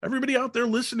 Everybody out there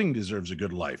listening deserves a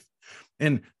good life.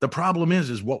 And the problem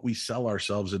is what we sell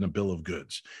ourselves in a bill of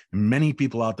goods. Many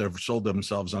people out there have sold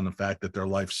themselves on the fact that their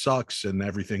life sucks and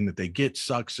everything that they get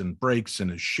sucks and breaks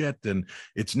and is shit, and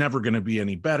it's never going to be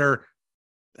any better.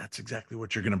 That's exactly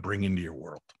what you're going to bring into your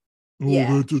world.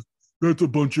 Yeah. Oh, that's a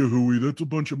bunch of hooey. That's a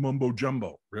bunch of mumbo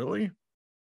jumbo. Really?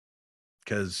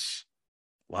 Because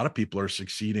a lot of people are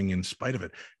succeeding in spite of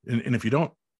it. And if you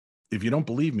don't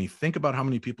believe me, think about how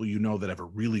many people you know that have a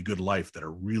really good life that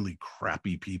are really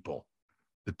crappy people,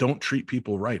 that don't treat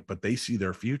people right, but they see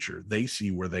their future. They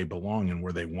see where they belong and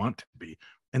where they want to be,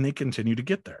 and they continue to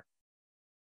get there.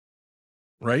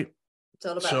 Right? It's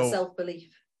all about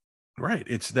self-belief. Right.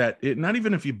 It's that not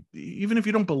even if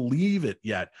you don't believe it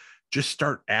yet, just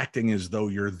start acting as though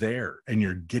you're there and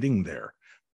you're getting there.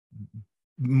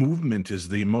 Movement is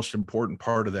the most important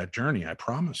part of that journey. I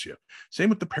promise you. Same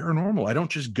with the paranormal. I don't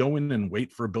just go in and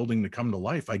wait for a building to come to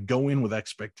life. I go in with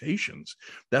expectations.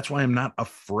 That's why I'm not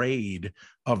afraid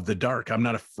of the dark. I'm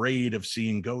not afraid of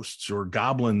seeing ghosts or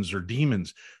goblins or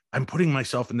demons. I'm putting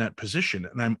myself in that position,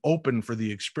 and I'm open for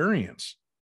the experience.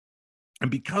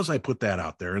 And because I put that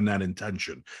out there and that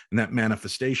intention and that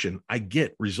manifestation, I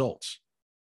get results.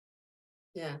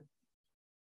 Yeah.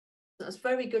 That's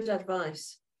very good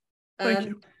advice. Thank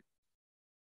you.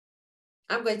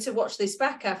 I'm going to watch this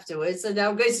back afterwards and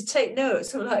I'm going to take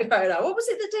notes. I'm like, right now, what was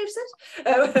it that Dave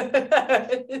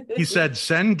said? He said,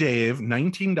 send Dave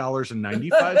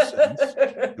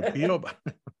 $19.95 to P.O.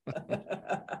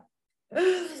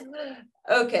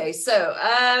 Okay, so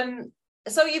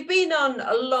you've been on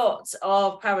a lot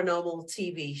of paranormal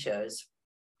TV shows.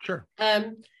 Sure.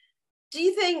 Do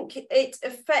you think it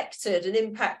affected and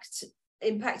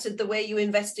impacted the way you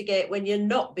investigate when you're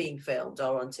not being filmed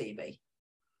or on TV?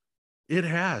 It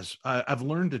has. I've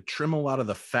learned to trim a lot of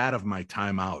the fat of my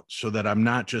time out so that I'm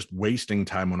not just wasting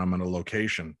time when I'm on a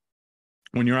location.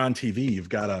 When you're on TV, you've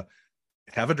got to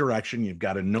have a direction. You've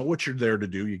got to know what you're there to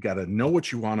do. You got to know what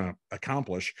you want to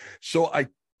accomplish. So I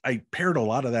pared a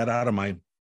lot of that out of my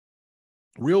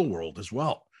real world as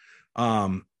well.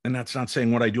 And that's not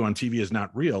saying what I do on TV is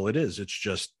not real. It is. It's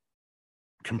just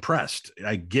compressed.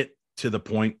 I get to the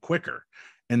point quicker,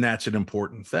 and that's an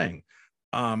important thing.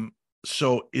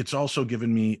 So it's also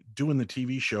given me, doing the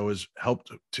TV show has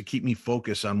helped to keep me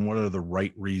focused on what are the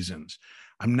right reasons.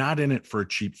 I'm not in it for a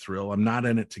cheap thrill. I'm not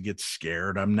in it to get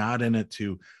scared. I'm not in it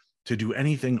to do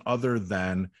anything other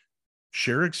than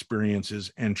share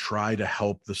experiences and try to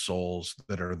help the souls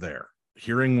that are there,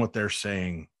 hearing what they're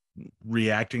saying,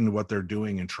 reacting to what they're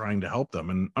doing, and trying to help them,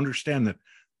 and understand that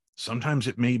sometimes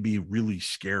it may be really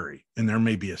scary and there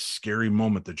may be a scary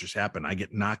moment that just happened. I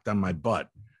get knocked on my butt.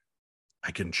 I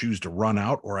can choose to run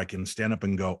out, or I can stand up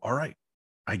and go, all right,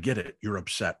 I get it. You're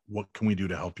upset. What can we do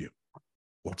to help you?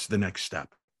 What's the next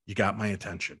step? You got my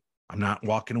attention. I'm not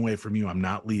walking away from you. I'm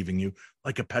not leaving you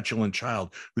like a petulant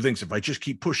child who thinks if I just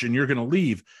keep pushing, you're going to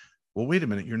leave. Well, wait a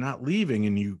minute. You're not leaving,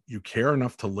 and you care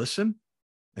enough to listen.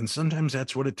 And sometimes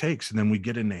that's what it takes. And then we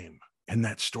get a name, and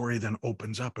that story then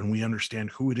opens up, and we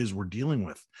understand who it is we're dealing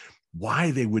with,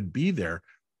 why they would be there.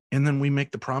 And then we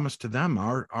make the promise to them.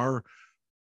 Our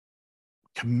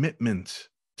commitment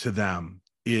to them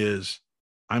is,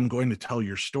 I'm going to tell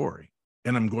your story,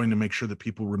 and I'm going to make sure that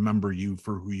people remember you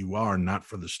for who you are, not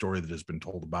for the story that has been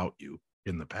told about you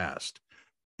in the past.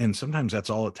 And sometimes that's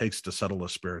all it takes to settle a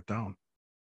spirit down.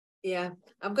 Yeah,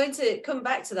 I'm going to come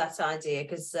back to that idea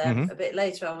because a bit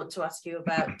later I want to ask you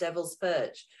about Devil's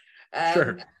Perch.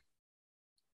 Sure.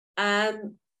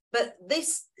 But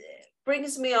this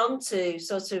brings me on to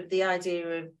sort of the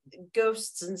idea of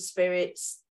ghosts and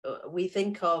spirits we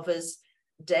think of as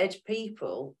dead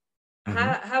people.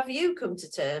 Have you come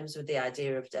to terms with the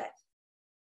idea of death?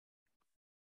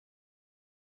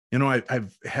 You know,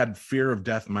 I've had fear of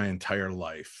death my entire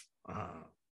life.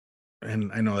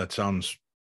 And I know that sounds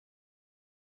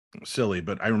silly,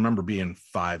 but I remember being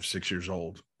 5, 6 years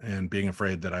old and being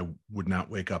afraid that I would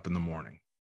not wake up in the morning.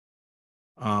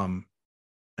 And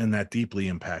that deeply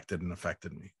impacted and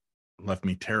affected me, left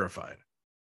me terrified.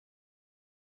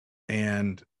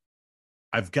 And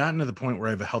I've gotten to the point where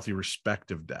I have a healthy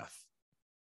respect of death.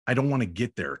 I don't want to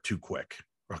get there too quick.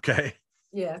 Okay.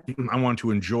 Yeah. I want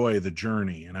to enjoy the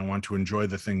journey, and I want to enjoy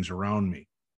the things around me.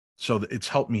 So it's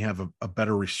helped me have a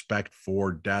better respect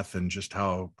for death and just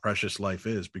how precious life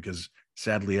is, because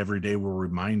sadly, every day we're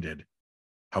reminded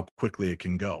how quickly it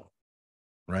can go.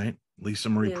 Right. Lisa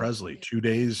Marie Presley, 2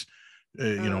 days,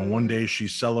 one day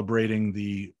she's celebrating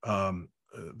the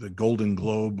Golden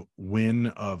Globe win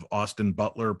of Austin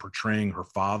Butler portraying her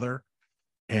father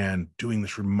and doing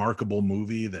this remarkable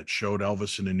movie that showed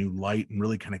Elvis in a new light and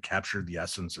really kind of captured the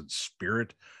essence and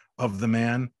spirit of the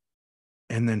man.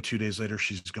 And then 2 days later,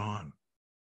 she's gone.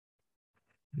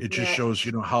 It just shows,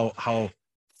 how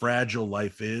fragile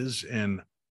life is, and,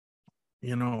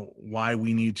 why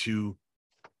we need to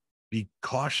be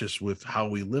cautious with how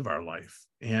we live our life,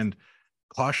 and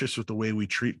cautious with the way we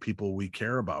treat people we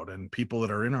care about and people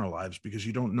that are in our lives, because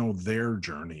you don't know their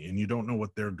journey and you don't know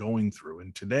what they're going through.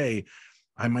 And today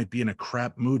I might be in a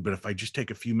crap mood, but if I just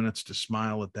take a few minutes to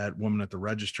smile at that woman at the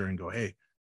register and go, hey,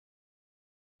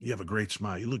 you have a great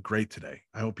smile. You look great today.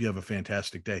 I hope you have a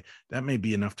fantastic day. That may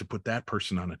be enough to put that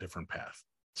person on a different path.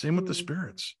 Same with the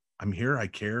spirits. I'm here. I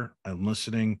care. I'm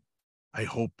listening. I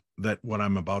hope that what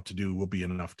I'm about to do will be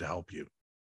enough to help you.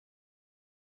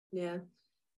 Yeah.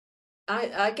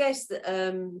 I guess that,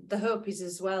 the hope is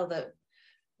as well that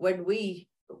when we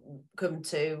come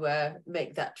to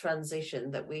make that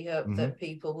transition, that we hope that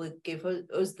people will give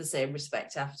us the same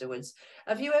respect afterwards.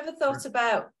 Have you ever thought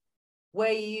about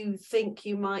where you think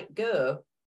you might go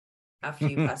after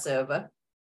you pass over?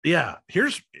 Yeah,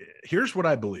 here's what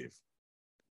I believe.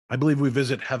 I believe we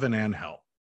visit heaven and hell.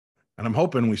 And I'm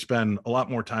hoping we spend a lot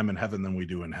more time in heaven than we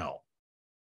do in hell.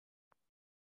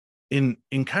 In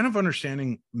kind of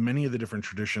understanding many of the different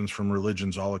traditions from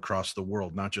religions all across the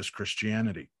world, not just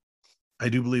Christianity, I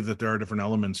do believe that there are different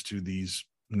elements to these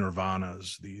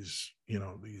nirvanas, these,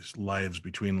 these lives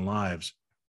between lives.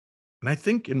 And I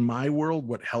think in my world,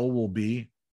 what hell will be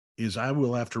is I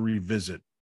will have to revisit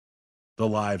the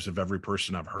lives of every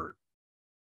person I've hurt,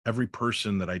 every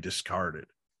person that I discarded,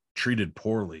 treated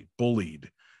poorly, bullied,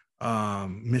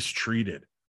 mistreated.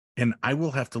 And I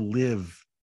will have to live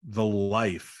the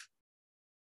life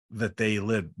that they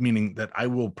lived, meaning that I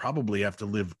will probably have to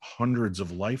live hundreds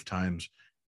of lifetimes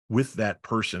with that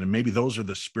person. And maybe those are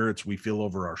the spirits we feel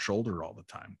over our shoulder all the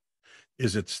time.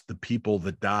 It's the people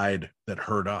that died that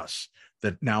hurt us,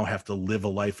 that now have to live a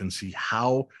life and see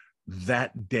how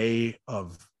that day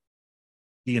of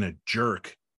being a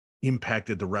jerk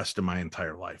impacted the rest of my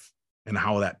entire life, and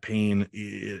how that pain,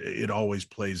 it always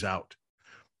plays out.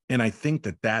 And I think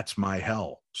that that's my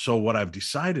hell. So what I've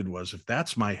decided was, if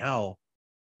that's my hell,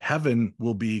 heaven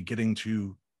will be getting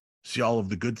to see all of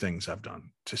the good things I've done,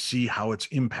 to see how it's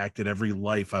impacted every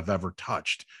life I've ever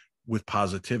touched with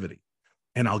positivity.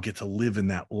 And I'll get to live in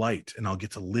that light, and I'll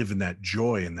get to live in that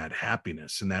joy and that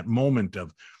happiness and that moment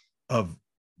of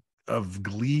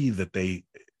glee that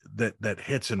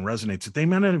hits and resonates, that they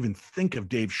may not even think of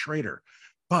Dave Schrader,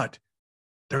 but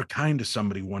they're kind to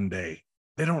somebody one day.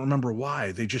 They don't remember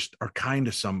why. They just are kind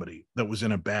to somebody that was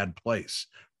in a bad place,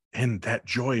 and that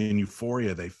joy and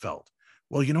euphoria they felt.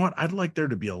 Well, you know what? I'd like there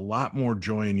to be a lot more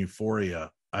joy and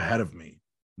euphoria ahead of me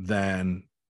than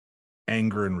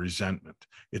anger and resentment.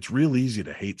 It's real easy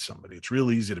to hate somebody. It's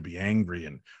real easy to be angry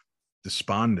and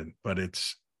despondent, but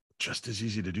it's just as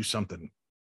easy to do something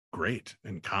great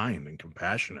and kind and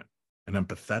compassionate and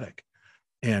empathetic.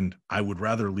 And I would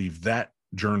rather leave that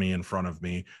journey in front of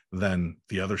me than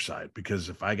the other side, because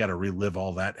if I got to relive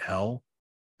all that hell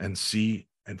and see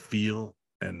and feel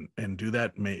and do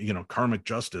that, karmic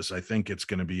justice, I think it's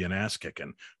going to be an ass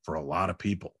kicking for a lot of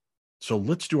people. So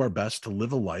let's do our best to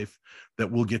live a life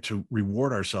that we'll get to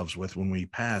reward ourselves with when we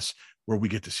pass, where we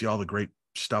get to see all the great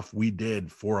stuff we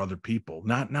did for other people,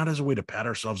 not as a way to pat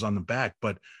ourselves on the back,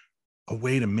 but a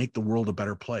way to make the world a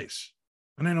better place.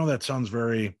 And I know that sounds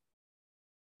very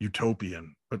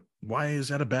utopian, but why is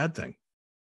that a bad thing?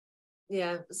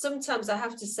 Yeah, sometimes I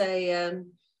have to say,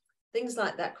 things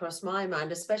like that cross my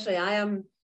mind, especially I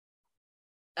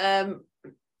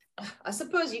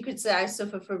suppose you could say I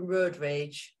suffer from road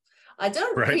rage. I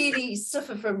don't really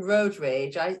suffer from road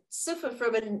rage. I suffer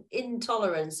from an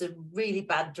intolerance of really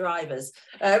bad drivers,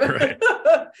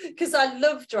 because I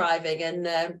love driving,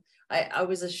 and I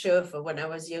was a chauffeur when I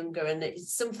was younger, and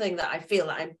it's something that I feel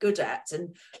that I'm good at,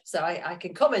 and so I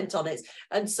can comment on it.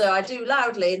 And so I do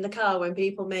loudly in the car when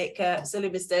people make silly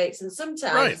mistakes, and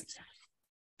sometimes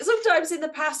in the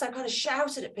past, I kind of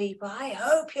shouted at people, "I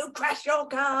hope you crash your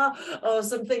car," or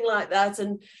something like that.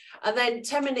 And then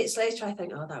 10 minutes later, I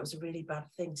think, "Oh, that was a really bad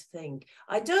thing to think.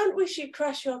 I don't wish you'd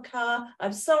crash your car.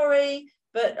 I'm sorry,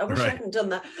 but I wish I hadn't done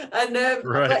that." And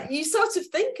but you sort of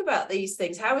think about these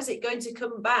things. How is it going to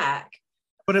come back?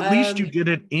 But at least you did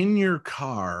it in your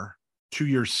car to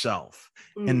yourself,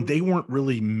 and they weren't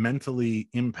really mentally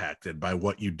impacted by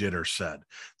what you did or said.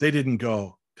 They didn't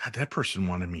go, "God, that person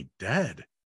wanted me dead.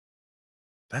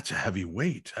 That's a heavy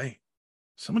weight.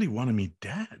 Somebody wanted me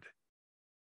dead."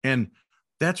 And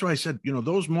that's why I said,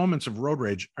 those moments of road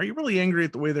rage, are you really angry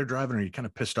at the way they're driving, or are you kind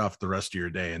of pissed off the rest of your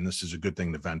day? And this is a good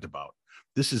thing to vent about.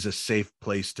 This is a safe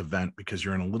place to vent, because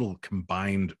you're in a little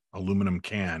combined aluminum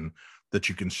can that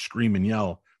you can scream and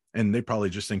yell. And they probably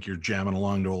just think you're jamming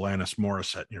along to Alanis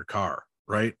Morissette in your car,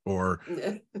 right? Or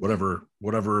whatever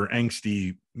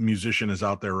angsty musician is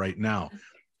out there right now.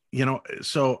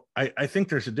 So I think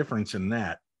there's a difference in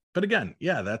that. But again,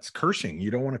 yeah, that's cursing.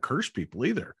 You don't want to curse people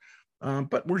either.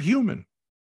 But we're human,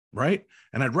 right?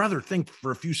 And I'd rather think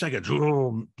for a few seconds,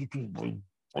 "Oh,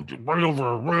 right over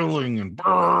a railing and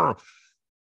brr."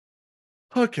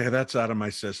 Okay, that's out of my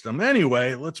system.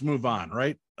 Anyway, let's move on,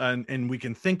 right? And we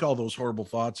can think all those horrible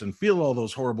thoughts and feel all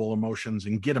those horrible emotions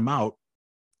and get them out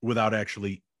without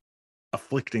actually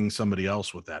afflicting somebody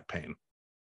else with that pain.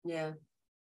 Yeah.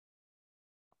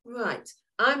 Right.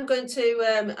 I'm going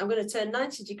to turn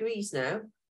 90 degrees now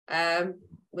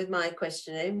with my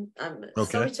questioning.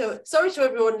 Okay. Sorry to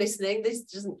everyone listening. This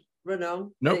doesn't run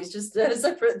on. Nope. It's just a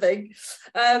separate thing.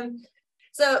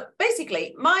 So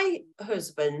basically, my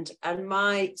husband and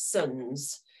my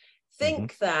sons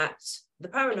think that the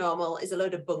paranormal is a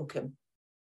load of bunkum.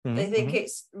 They think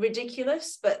it's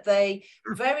ridiculous, but they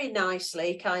very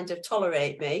nicely kind of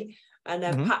tolerate me and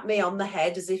pat me on the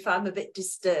head as if I'm a bit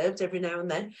disturbed every now and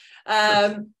then.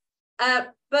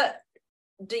 But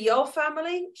do your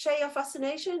family share your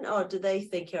fascination, or do they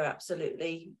think you're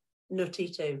absolutely nutty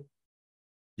too?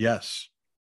 Yes,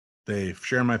 they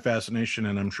share my fascination,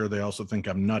 and I'm sure they also think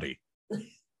I'm nutty.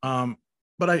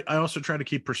 but I also try to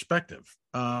keep perspective.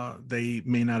 They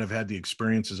may not have had the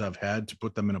experiences I've had to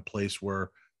put them in a place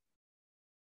where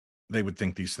they would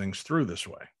think these things through this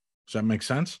way. Does that make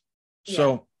sense? Yeah.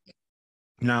 So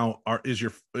now, is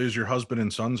your husband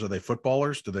and sons, are they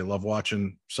footballers? Do they love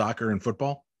watching soccer and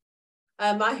football?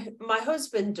 My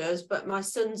husband does, but my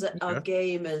sons are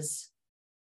gamers.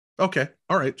 Okay.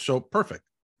 All right. So perfect.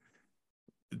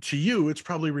 To you, it's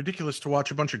probably ridiculous to watch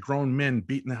a bunch of grown men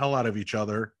beating the hell out of each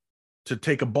other to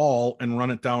take a ball and run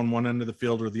it down one end of the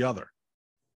field or the other.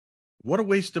 What a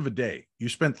waste of a day. You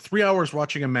spent 3 hours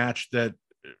watching a match that,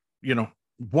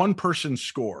 one person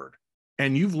scored,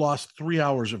 and you've lost 3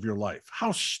 hours of your life.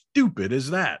 How stupid is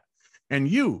that? And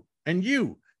you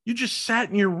just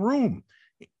sat in your room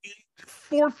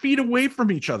 4 feet away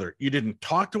from each other. You didn't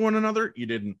talk to one another. You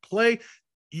didn't play.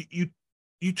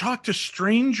 You talk to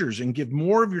strangers and give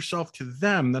more of yourself to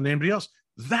them than anybody else.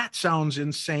 That sounds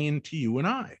insane to you and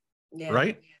I,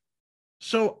 right?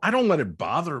 So I don't let it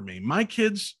bother me. My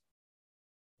kids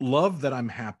love that I'm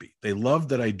happy. They love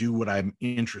that I do what I'm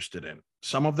interested in.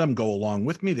 Some of them go along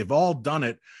with me. They've all done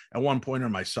it at one point. Or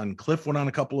my son Cliff went on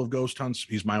a couple of ghost hunts.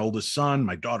 He's my oldest son.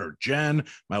 My daughter Jen,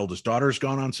 my oldest daughter's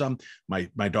gone on some.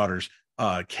 My daughters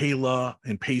Kayla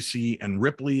and Pacey and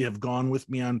Ripley have gone with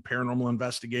me on paranormal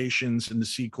investigations and to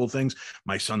see cool things.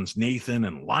 My sons Nathan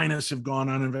and Linus have gone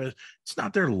on. It's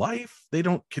not their life. They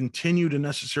don't continue to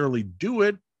necessarily do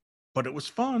it, but it was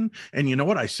fun. And you know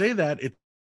what? I say that it's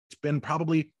been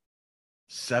probably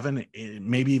 7,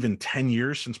 maybe even 10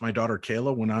 years since my daughter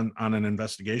Kayla went on an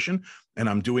investigation, and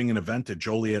I'm doing an event at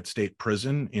Joliet State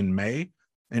Prison in May.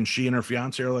 And she and her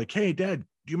fiance are like, "Hey, Dad,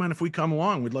 do you mind if we come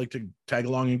along? We'd like to tag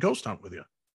along and ghost hunt with you."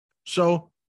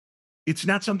 So it's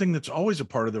not something that's always a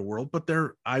part of their world, but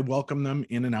I welcome them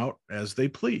in and out as they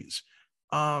please.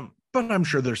 But I'm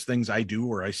sure there's things I do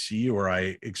or I see or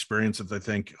I experience that I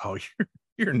think, "Oh,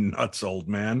 you're nuts, old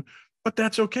man." But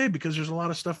that's okay, because there's a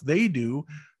lot of stuff they do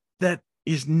that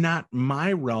is not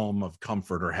my realm of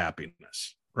comfort or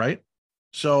happiness, right?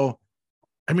 So,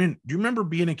 I mean, do you remember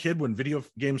being a kid when video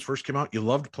games first came out? You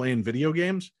loved playing video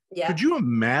games. Yeah. Could you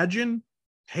imagine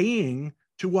paying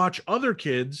to watch other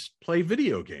kids play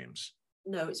video games?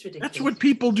 No, it's ridiculous. That's what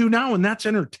people do now, and that's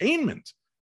entertainment.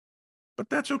 But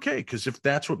that's okay, because if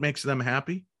that's what makes them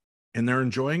happy and they're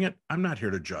enjoying it, I'm not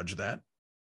here to judge that.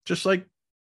 Just like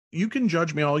you can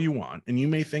judge me all you want, and you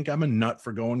may think I'm a nut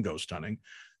for going ghost hunting.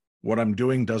 What I'm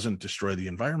doing doesn't destroy the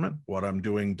environment. What I'm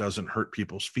doing doesn't hurt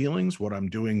people's feelings. What I'm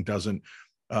doing doesn't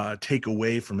take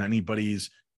away from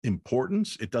anybody's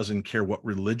importance. It doesn't care what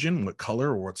religion, what color,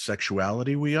 or what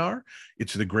sexuality we are.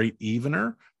 It's the great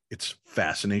evener. It's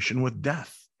fascination with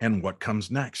death and what comes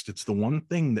next. It's the one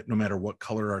thing that no matter what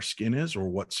color our skin is, or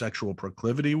what sexual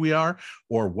proclivity we are,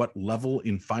 or what level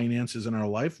in finances in our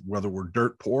life, whether we're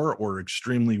dirt poor or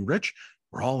extremely rich,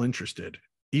 we're all interested.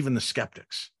 Even the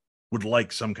skeptics would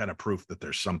like some kind of proof that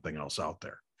there's something else out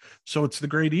there. So it's the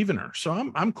great evener. So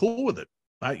I'm cool with it.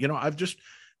 I've just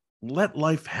let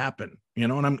life happen,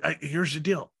 and here's the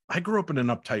deal. I grew up in an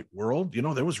uptight world.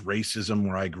 There was racism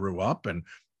where I grew up, and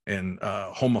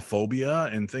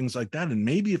homophobia and things like that. And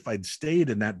maybe if I'd stayed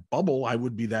in that bubble, I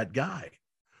would be that guy.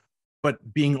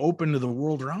 But being open to the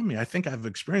world around me, I think I've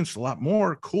experienced a lot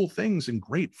more cool things and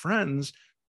great friends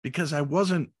because I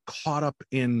wasn't caught up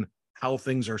in how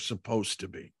things are supposed to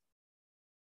be.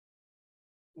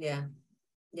 Yeah,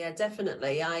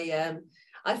 definitely.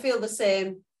 I feel the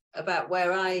same about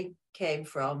where I came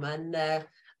from, and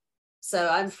so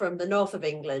I'm from the north of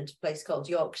England, a place called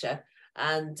Yorkshire,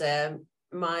 and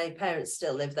my parents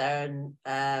still live there,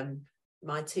 and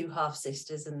my 2 half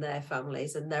sisters and their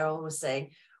families, and they're always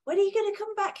saying, "When are you going to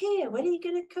come back here? When are you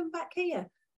going to come back here?"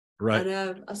 Right.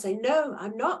 And I say, "No,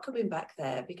 I'm not coming back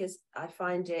there because I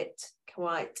find it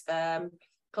quite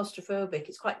claustrophobic.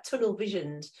 It's quite tunnel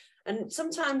visioned. And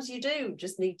sometimes you do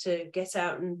just need to get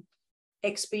out and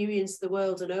experience the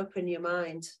world and open your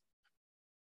mind."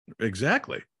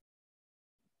 Exactly.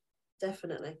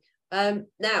 Definitely.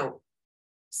 Now,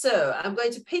 so I'm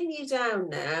going to pin you down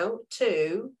now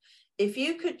to, if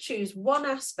you could choose one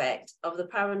aspect of the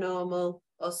paranormal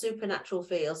or supernatural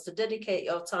fields to dedicate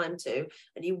your time to,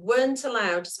 and you weren't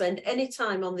allowed to spend any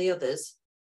time on the others,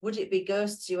 would it be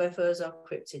ghosts, UFOs, or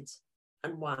cryptids,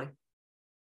 and why?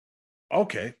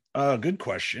 Okay. Good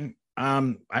question.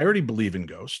 I already believe in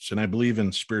ghosts, and I believe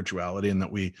in spirituality and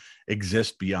that we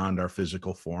exist beyond our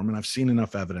physical form. And I've seen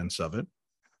enough evidence of it.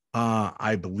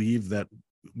 I believe that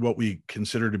what we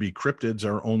consider to be cryptids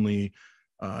are only,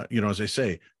 as they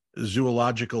say,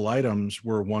 zoological items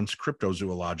were once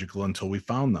cryptozoological until we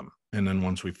found them. And then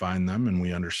once we find them and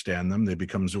we understand them, they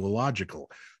become zoological.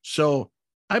 So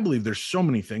I believe there's so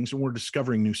many things, and we're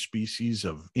discovering new species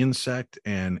of insect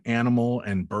and animal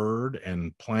and bird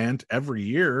and plant every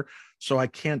year. So I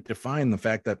can't define the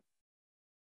fact that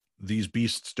these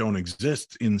beasts don't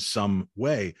exist in some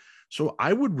way. So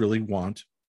I would really want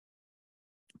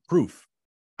proof.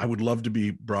 I would love to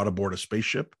be brought aboard a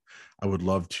spaceship. I would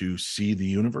love to see the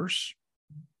universe.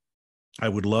 I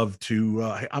would love to,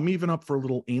 I'm even up for a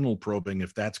little anal probing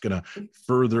if that's going to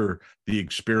further the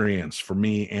experience for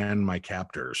me and my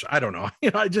captors. I don't know.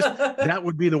 That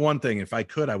would be the one thing. If I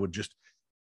could, I would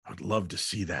love to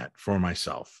see that for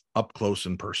myself up close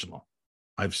and personal.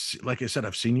 Like I said,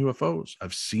 I've seen UFOs,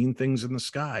 I've seen things in the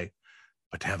sky,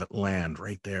 but to have it land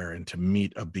right there and to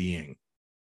meet a being,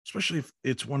 especially if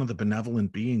it's one of the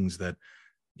benevolent beings that,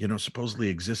 supposedly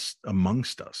exists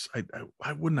amongst us.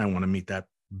 Why wouldn't I want to meet that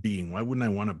being? Why wouldn't I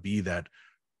want to be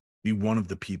one of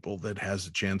the people that has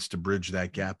a chance to bridge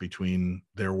that gap between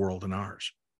their world and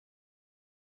ours?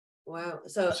 Wow.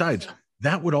 Besides,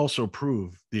 that would also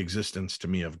prove the existence to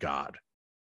me of God,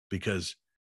 because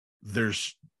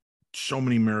there's so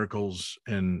many miracles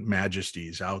and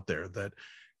majesties out there that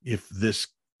if this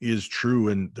is true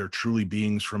and they're truly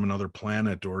beings from another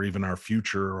planet or even our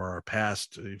future or our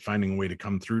past, finding a way to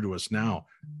come through to us now,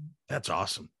 that's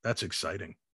awesome. That's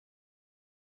exciting.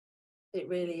 It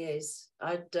really is.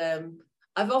 I've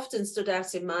often stood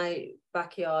out in my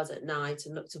backyard at night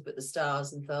and looked up at the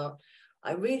stars and thought,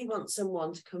 I really want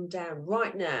someone to come down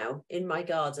right now in my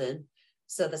garden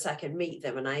so that I can meet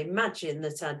them. And I imagine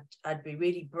that I'd be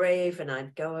really brave and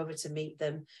I'd go over to meet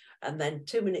them. And then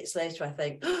 2 minutes later, I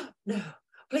think, oh, no,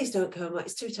 please don't come.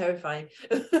 It's too terrifying.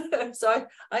 So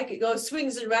I could go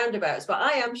swings and roundabouts. But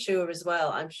I am sure as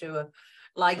well, I'm sure,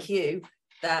 like you,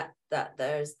 that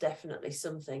there's definitely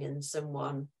something and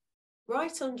someone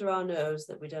right under our nose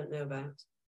that we don't know about.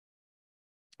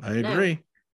 I agree. Now,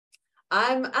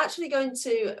 I'm actually going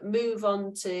to move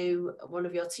on to one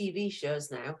of your TV shows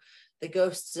now, The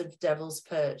Ghosts of Devil's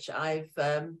Perch.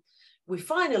 We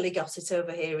finally got it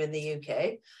over here in the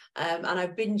UK, and I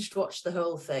binged watched the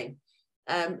whole thing.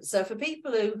 So for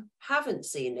people who haven't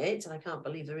seen it, and I can't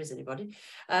believe there is anybody,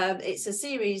 it's a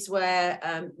series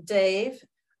where Dave,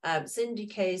 Cindy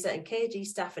Kaiser and KG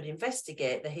Stafford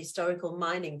investigate the historical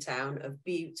mining town of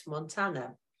Butte,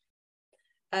 Montana.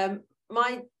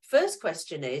 My first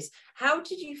question is, how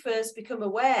did you first become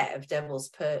aware of Devil's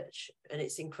Perch and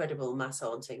its incredible mass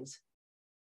hauntings?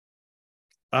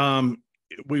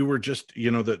 We were just,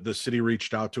 the city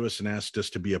reached out to us and asked us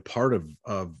to be a part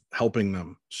of helping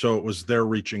them. So it was their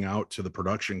reaching out to the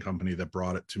production company that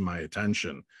brought it to my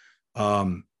attention.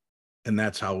 And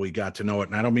that's how we got to know it.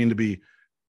 And I don't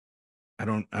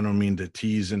mean to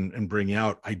tease and bring you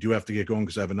out. I do have to get going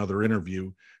because I have another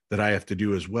interview that I have to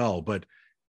do as well. But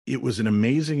it was an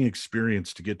amazing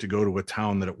experience to get to go to a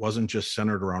town that it wasn't just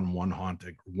centered around one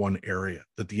haunting, one area,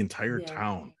 that the entire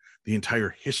town, the entire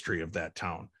history of that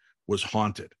town was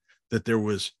haunted, that there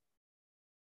was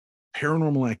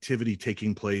paranormal activity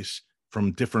taking place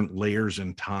from different layers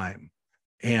in time,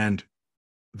 and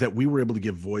that we were able to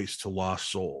give voice to lost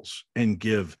souls and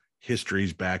give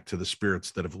histories back to the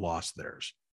spirits that have lost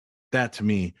theirs. That to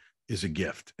me is a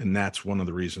gift. And that's one of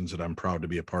the reasons that I'm proud to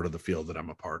be a part of the field that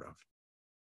I'm a part of.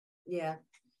 Yeah,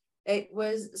 it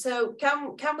was. So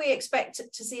can we expect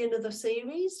to see another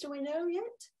series? Do we know yet?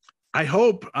 I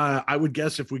hope. I would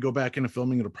guess if we go back into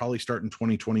filming, it'll probably start in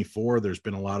 2024. There's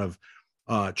been a lot of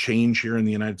change here in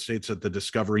the United States at the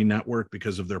Discovery Network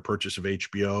because of their purchase of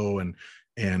HBO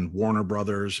and Warner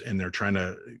Brothers, and they're trying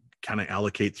to kind of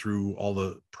allocate through all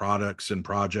the products and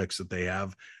projects that they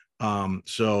have.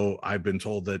 So I've been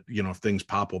told that, if things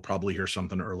pop, we'll probably hear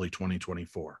something early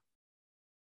 2024.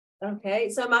 Okay,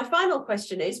 so my final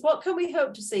question is, what can we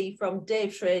hope to see from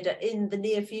Dave Schrader in the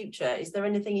near future? Is there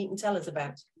anything you can tell us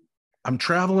about? I'm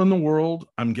traveling the world.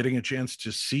 I'm getting a chance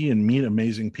to see and meet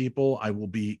amazing people. I will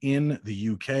be in the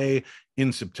UK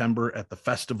in September at the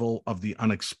Festival of the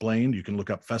Unexplained. You can look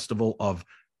up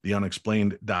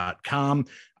festivaloftheunexplained.com.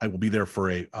 I will be there for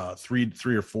a 3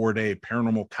 or 4 day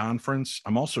paranormal conference.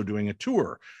 I'm also doing a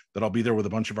tour that I'll be there with a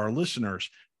bunch of our listeners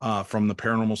from the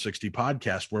Paranormal 60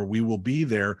 podcast, where we will be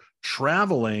there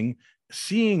traveling,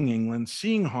 seeing England,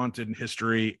 seeing haunted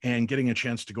history, and getting a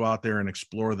chance to go out there and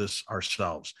explore this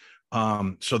ourselves.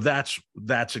 So that's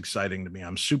exciting to me.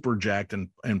 I'm super jacked and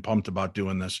pumped about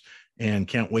doing this and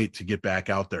can't wait to get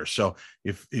back out there. So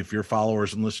if your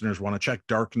followers and listeners want to check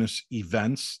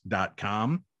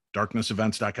darknessevents.com,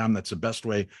 that's the best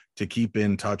way to keep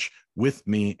in touch with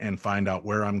me and find out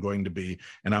where I'm going to be.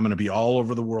 And I'm going to be all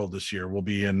over the world this year. We'll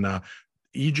be in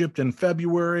Egypt in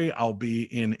February. I'll be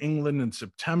in England in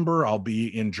September. I'll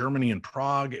be in Germany and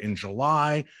Prague in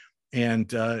July.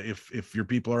 And if your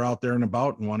people are out there and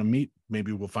about and want to meet,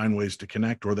 maybe we'll find ways to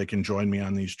connect, or they can join me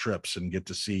on these trips and get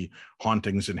to see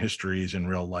hauntings and histories in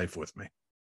real life with me.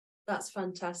 That's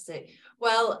fantastic.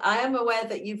 Well, I am aware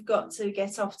that you've got to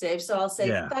get off, Dave, so I'll say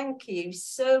thank you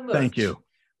so much. Thank you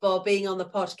for being on the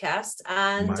podcast.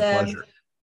 And my pleasure.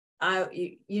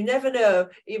 You never know.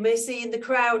 You may see in the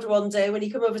crowd one day when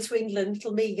you come over to England,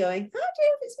 little me going, "Oh,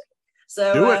 Dave, it's me."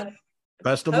 So do it.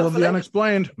 Festival of the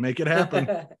Unexplained. Make it happen.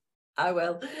 I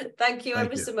will. Thank you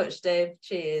ever so much, Dave.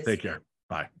 Cheers. Take care.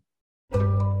 Bye.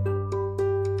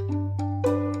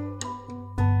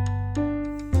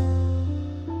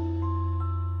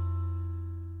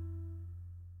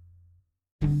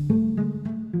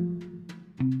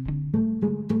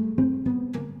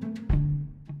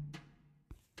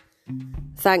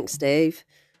 Thanks, Dave.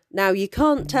 Now, you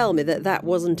can't tell me that that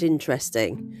wasn't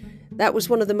interesting. That was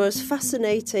one of the most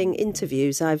fascinating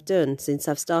interviews I've done since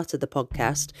I've started the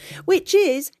podcast, which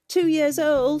is 2 years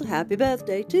old. Happy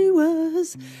birthday to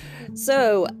us.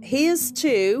 So here's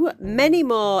to many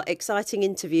more exciting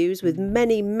interviews with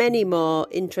many, many more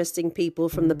interesting people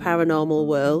from the paranormal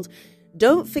world.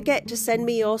 Don't forget to send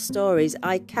me your stories.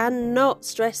 I cannot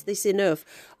stress this enough.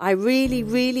 I really,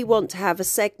 really want to have a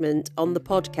segment on the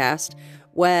podcast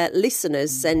where listeners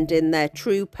send in their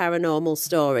true paranormal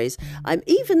stories. I'm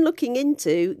even looking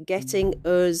into getting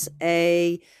us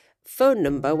a phone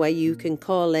number where you can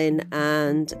call in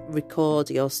and record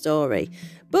your story.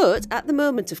 But at the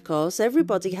moment, of course,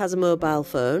 everybody has a mobile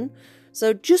phone.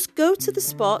 So just go to the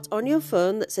spot on your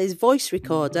phone that says voice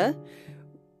recorder,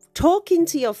 talk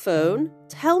into your phone,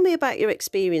 tell me about your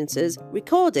experiences,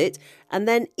 record it, and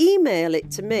then email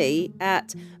it to me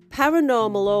at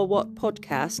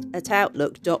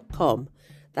paranormalorwhatpodcast@outlook.com.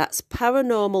 That's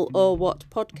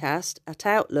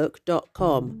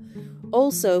paranormalorwhatpodcast@outlook.com.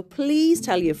 Also, please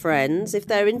tell your friends if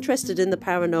they're interested in the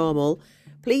paranormal.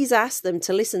 Please ask them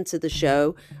to listen to the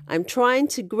show. I'm trying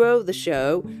to grow the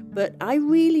show, but I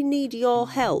really need your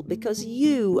help because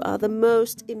you are the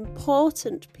most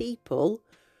important people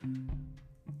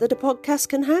that a podcast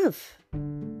can have.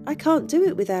 I can't do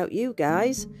it without you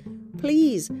guys.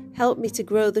 Please help me to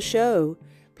grow the show.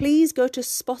 Please go to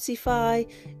Spotify,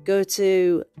 go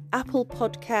to Apple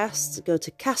Podcasts, go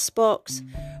to Castbox,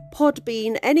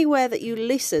 Podbean, anywhere that you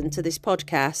listen to this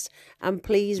podcast, and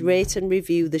please rate and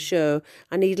review the show.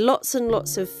 I need lots and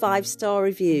lots of 5-star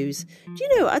reviews. Do you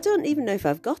know, I don't even know if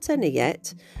I've got any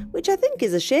yet, which I think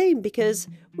is a shame because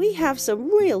we have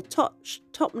some real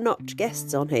top-notch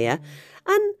guests on here,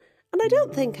 and I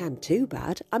don't think I'm too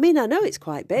bad. I mean, I know it's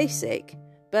quite basic,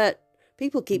 but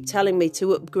people keep telling me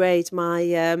to upgrade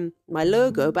my my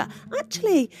logo, but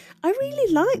actually, I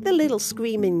really like the little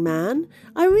screaming man.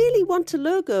 I really want a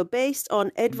logo based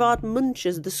on Edvard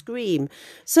Munch's The Scream.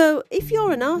 So if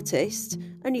you're an artist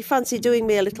and you fancy doing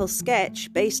me a little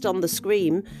sketch based on The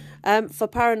Scream for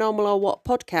Paranormal or What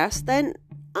podcast, then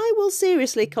I will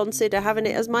seriously consider having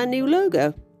it as my new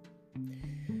logo.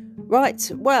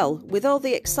 Right, well, with all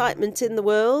the excitement in the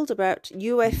world about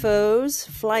UFOs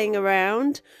flying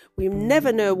around, we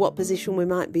never know what position we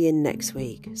might be in next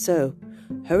week. So,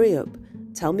 hurry up,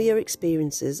 tell me your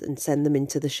experiences and send them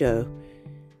into the show.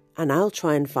 And I'll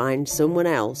try and find someone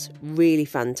else really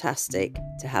fantastic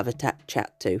to have a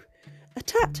chat to. A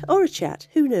tat or a chat,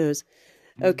 who knows?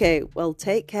 Okay, well,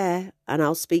 take care and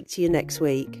I'll speak to you next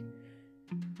week.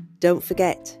 Don't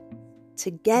forget,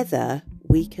 together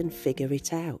we can figure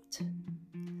it out.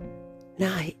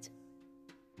 Night.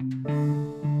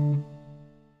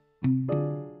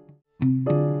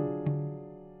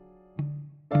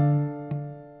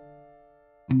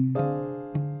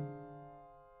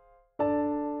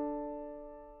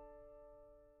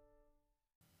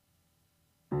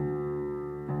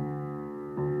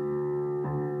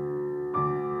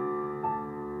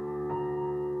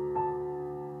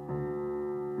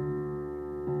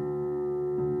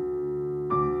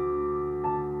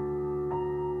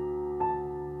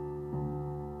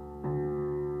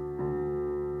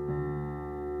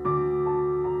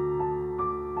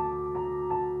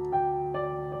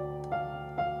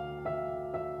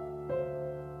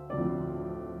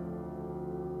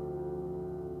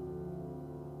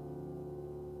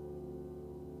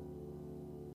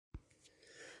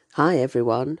 Hi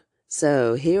everyone.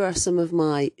 So here are some of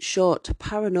my short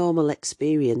paranormal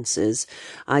experiences.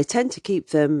 I tend to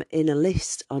keep them in a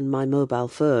list on my mobile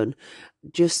phone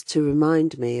just to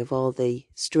remind me of all the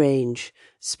strange,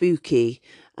 spooky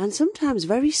and sometimes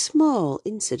very small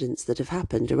incidents that have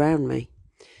happened around me.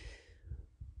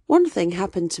 One thing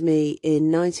happened to me in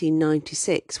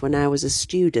 1996 when I was a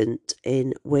student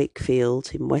in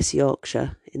Wakefield in West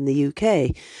Yorkshire in the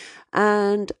UK.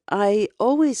 And I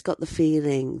always got the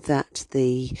feeling that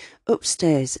the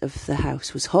upstairs of the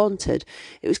house was haunted.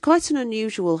 It was quite an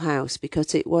unusual house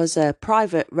because it was a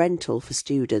private rental for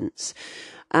students,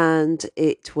 and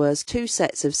it was 2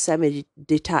 sets of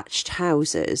semi-detached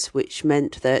houses, which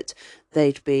meant that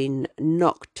they'd been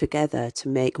knocked together to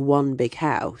make one big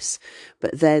house,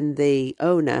 but then the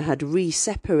owner had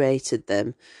re-separated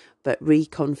them but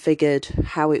reconfigured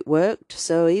how it worked.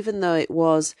 So even though it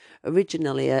was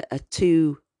originally a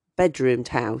 2-bedroomed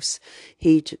house,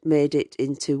 he'd made it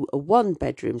into a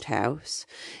 1-bedroomed house.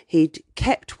 He'd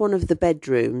kept one of the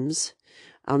bedrooms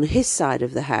on his side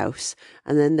of the house,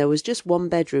 and then there was just 1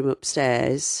 bedroom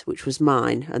upstairs, which was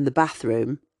mine, and the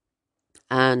bathroom.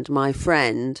 And my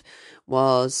friend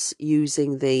was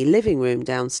using the living room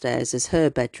downstairs as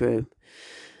her bedroom.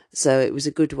 So it was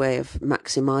a good way of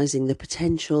maximising the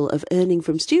potential of earning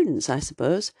from students, I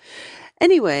suppose.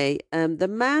 Anyway, the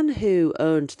man who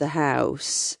owned the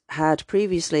house had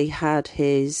previously had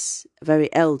his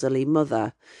very elderly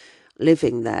mother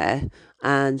living there,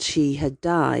 and she had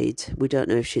died. We don't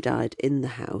know if she died in the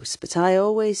house, but I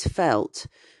always felt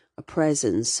a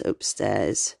presence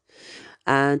upstairs,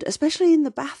 and especially in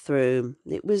the bathroom.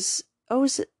 You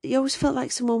always felt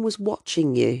like someone was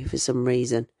watching you for some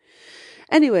reason.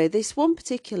 Anyway, this one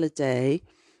particular day,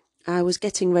 I was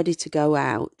getting ready to go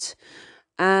out,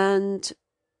 and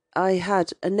I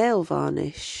had a nail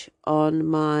varnish on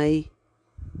my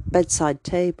bedside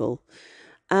table,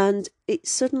 and it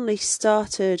suddenly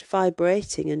started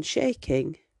vibrating and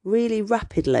shaking really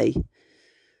rapidly.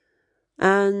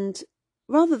 And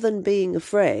rather than being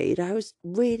afraid, I was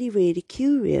really, really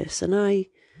curious, and I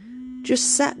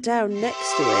just sat down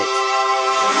next to it.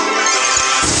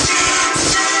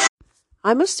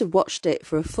 I must have watched it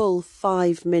for a full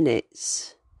 5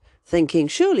 minutes, thinking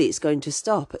surely it's going to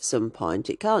stop at some point.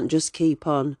 It can't just keep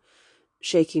on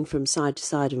shaking from side to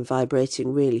side and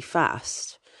vibrating really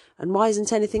fast. And why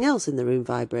isn't anything else in the room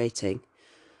vibrating?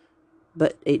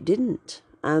 But it didn't.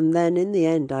 And then in the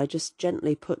end, I just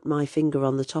gently put my finger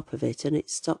on the top of it and it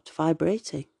stopped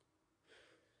vibrating.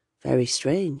 Very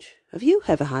strange. Have you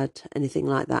ever had anything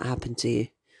like that happen to you?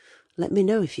 Let me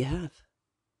know if you have.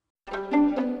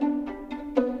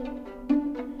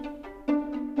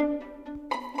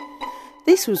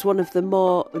 This was one of the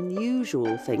more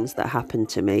unusual things that happened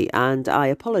to me, and I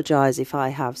apologise if I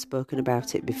have spoken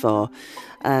about it before.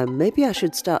 Maybe I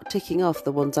should start ticking off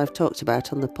the ones I've talked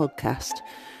about on the podcast.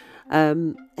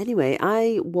 Anyway,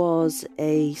 I was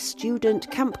a student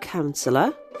camp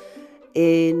counsellor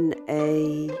in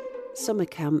a summer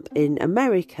camp in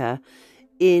America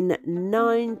in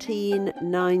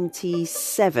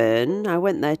 1997. I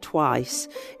went there twice.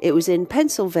 It was in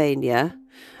Pennsylvania.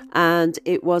 And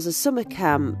it was a summer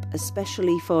camp,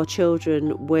 especially for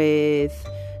children with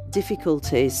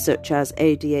difficulties such as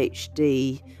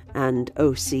ADHD and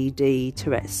OCD,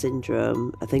 Tourette's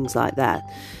syndrome, things like that.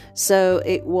 So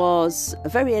it was a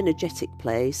very energetic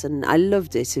place, and I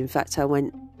loved it. In fact, I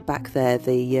went back there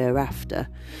the year after.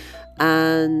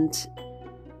 And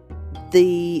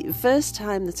the first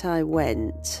time that I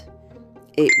went,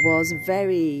 it was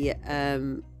very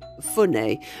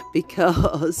funny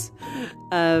because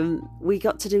we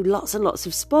got to do lots and lots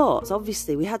of sports.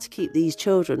 Obviously, we had to keep these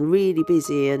children really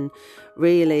busy and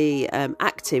really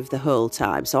active the whole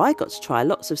time. So I got to try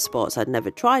lots of sports I'd never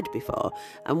tried before.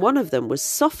 And one of them was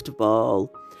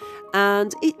softball.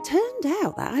 And it turned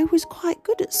out that I was quite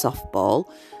good at softball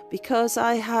because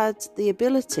I had the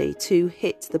ability to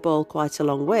hit the ball quite a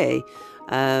long way.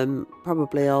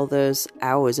 Probably all those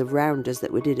hours of rounders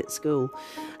that we did at school.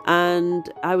 And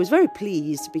I was very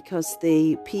pleased because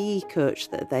the PE coach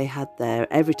that they had there,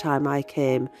 every time I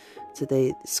came to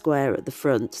the square at the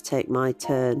front to take my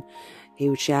turn, he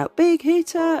would shout, "Big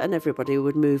hitter," and everybody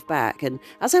would move back. And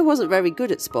as I wasn't very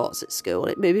good at sports at school,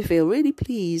 it made me feel really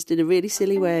pleased in a really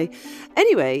silly way.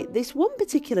 Anyway, this one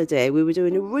particular day, we were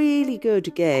doing a really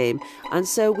good game, and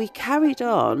so we carried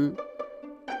on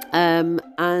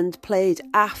and played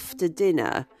after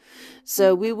dinner.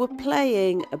 So we were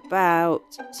playing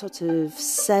about sort of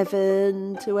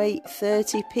 7 to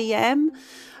 8:30 p.m.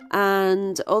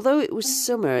 And although it was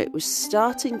summer, it was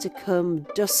starting to come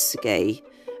dusky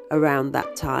around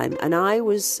that time. And I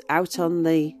was out on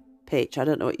the pitch, I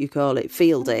don't know what you call it,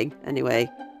 fielding anyway,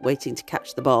 waiting to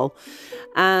catch the ball.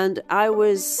 And I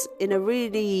was in a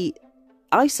really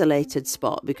isolated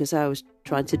spot because I was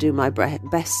trying to do my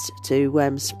best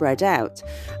to spread out.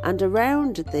 And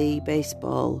around the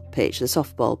baseball pitch, the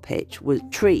softball pitch, were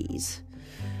trees.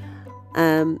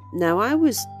 Now I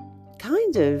was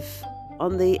kind of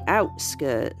on the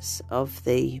outskirts of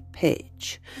the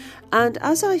pitch. And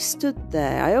as I stood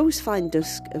there, I always find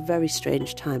dusk a very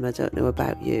strange time. I don't know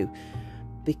about you,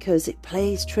 because it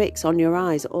plays tricks on your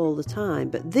eyes all the time.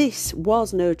 But this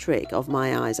was no trick of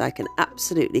my eyes. I can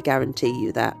absolutely guarantee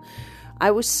you that.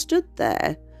 I was stood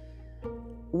there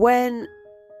when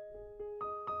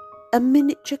a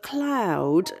miniature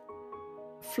cloud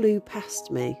flew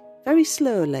past me very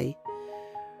slowly.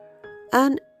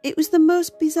 And it was the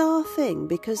most bizarre thing,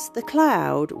 because the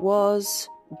cloud was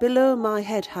below my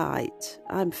head height.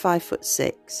 I'm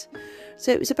 5'6",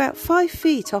 so it was about 5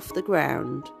 feet off the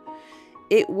ground.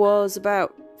 It was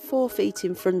about 4 feet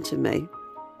in front of me,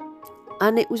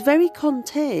 and it was very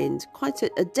contained, quite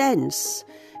a dense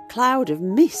cloud of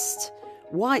mist,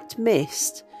 white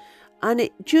mist, and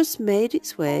it just made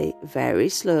its way very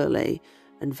slowly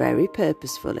and very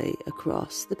purposefully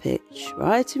across the pitch,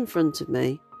 right in front of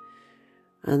me,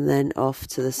 and then off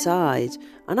to the side.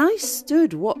 And I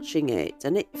stood watching it,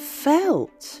 and it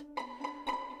felt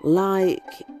like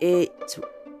it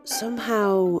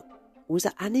somehow was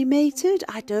animated.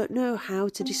 I don't know how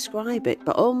to describe it,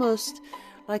 but almost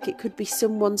like it could be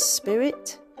someone's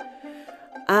spirit.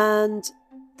 And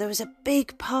there was a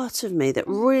big part of me that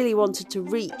really wanted to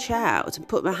reach out and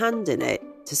put my hand in it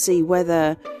to see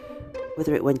whether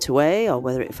it went away or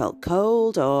whether it felt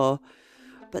cold,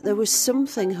 but there was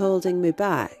something holding me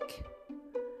back.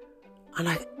 And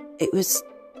it was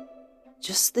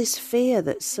just this fear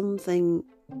that something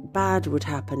bad would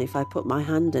happen if I put my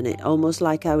hand in it, almost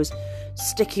like I was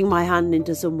sticking my hand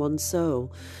into someone's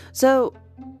soul. So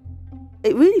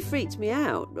it really freaked me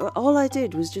out. All I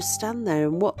did was just stand there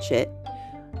and watch it,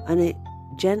 and it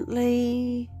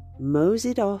gently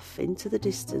moseyed off into the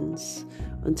distance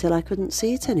until I couldn't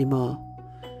see it anymore.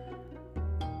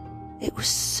 It was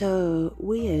so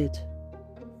weird.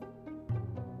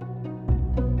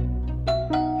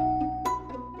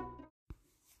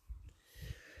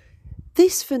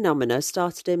 This phenomena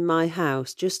started in my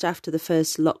house just after the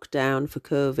first lockdown for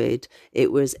COVID.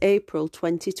 It was April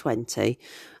 2020,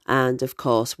 and of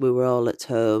course we were all at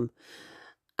home.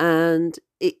 And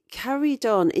it carried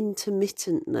on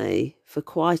intermittently for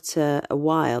quite a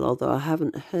while, although I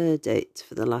haven't heard it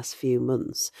for the last few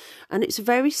months. And it's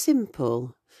very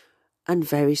simple and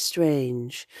very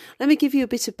strange. Let me give you a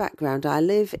bit of background. I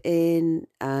live in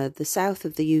the south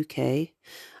of the UK,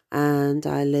 and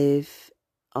I live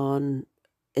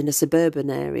in a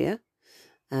suburban area,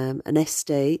 an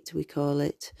estate we call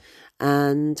it,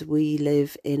 and we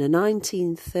live in a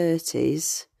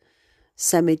 1930s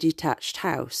semi-detached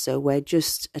house, so we're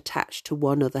just attached to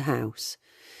one other house.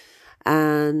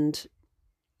 And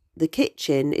the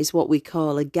kitchen is what we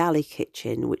call a galley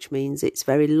kitchen, which means it's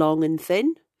very long and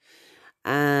thin,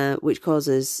 which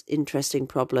causes interesting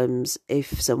problems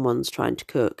if someone's trying to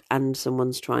cook and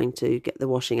someone's trying to get the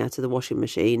washing out of the washing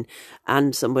machine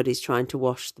and somebody's trying to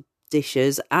wash the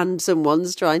dishes and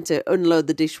someone's trying to unload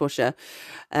the dishwasher.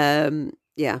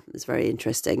 Yeah, it's very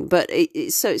interesting. But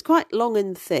it's quite long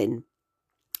and thin,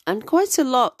 and quite a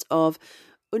lot of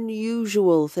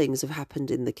unusual things have happened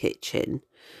in the kitchen.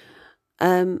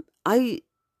 I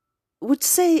would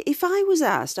say, if I was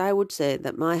asked, I would say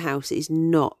that my house is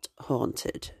not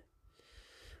haunted,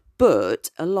 but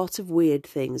a lot of weird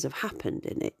things have happened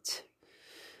in it.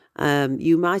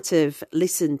 You might have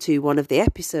listened to one of the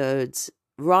episodes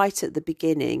right at the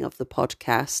beginning of the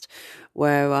podcast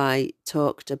where I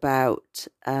talked about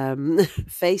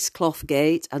face cloth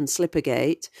gate and slipper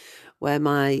gate, where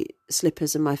my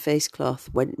slippers and my face cloth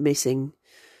went missing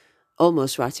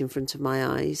almost right in front of my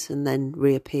eyes and then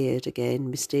reappeared again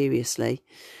mysteriously.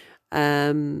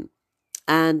 And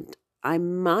I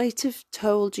might have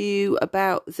told you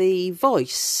about the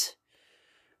voice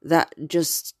that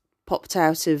just popped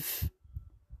out of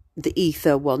the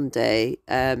ether one day.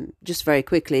 Just very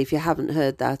quickly, if you haven't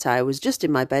heard that, I was just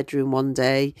in my bedroom one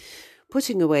day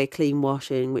putting away clean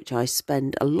washing, which I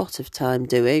spend a lot of time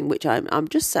doing, which I'm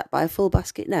just sat by a full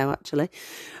basket now, actually.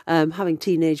 Having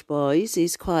teenage boys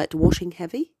is quite washing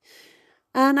heavy.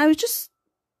 And I was just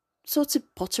sort of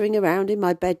pottering around in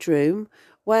my bedroom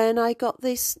when I got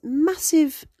this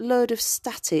massive load of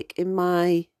static in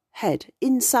my head,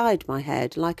 inside my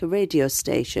head, like a radio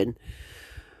station.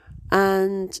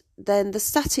 And then the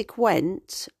static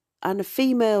went and a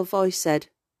female voice said,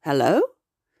 "Hello?"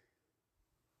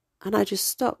 And I just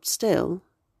stopped still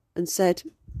and said,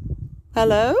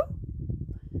 "Hello?"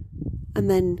 And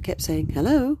then kept saying,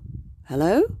 "Hello,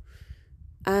 hello?"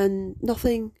 And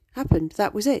nothing happened.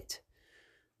 That was it.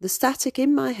 The static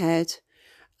in my head,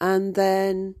 and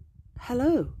then,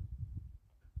 "Hello."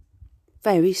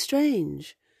 Very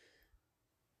strange.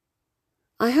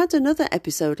 I had another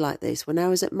episode like this when I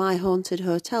was at my haunted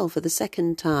hotel for the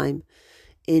second time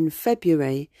in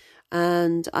February,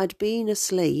 and I'd been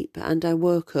asleep and I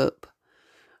woke up.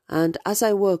 And as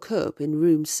I woke up in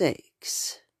room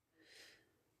 6,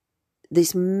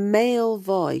 this male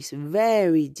voice,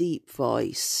 very deep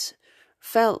voice,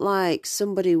 felt like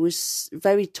somebody was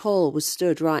very tall, was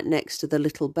stood right next to the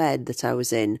little bed that I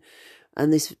was in.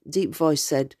 And this deep voice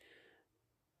said,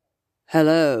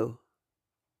 "Hello."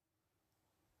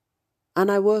 And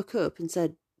I woke up and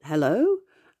said, "Hello?"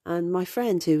 And my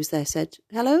friend who was there said,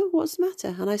 "Hello, what's the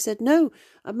matter?" And I said, "No,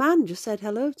 a man just said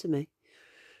hello to me."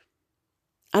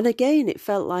 And again, it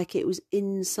felt like it was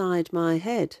inside my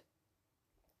head.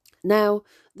 Now,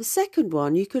 the second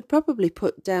one you could probably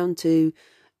put down to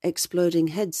exploding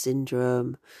head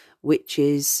syndrome, which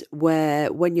is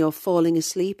where when you're falling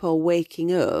asleep or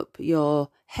waking up, your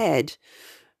head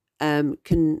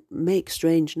can make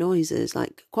strange noises.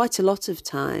 Like quite a lot of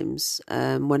times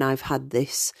when I've had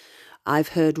this, I've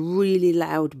heard really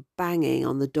loud banging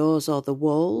on the doors or the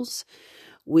walls,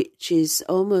 which is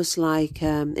almost like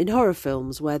in horror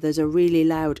films where there's a really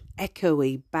loud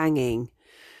echoey banging,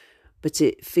 but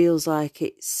it feels like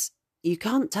you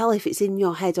can't tell if it's in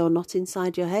your head or not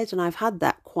inside your head. And I've had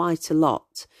that quite a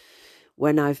lot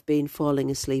when I've been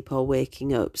falling asleep or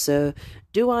waking up. So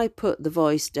do I put the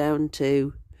voice down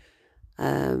to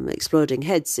exploding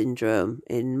head syndrome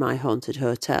in my haunted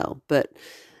hotel? But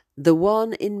the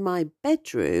one in my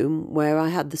bedroom where I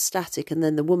had the static and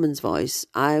then the woman's voice,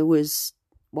 I was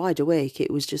wide awake.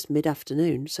 It was just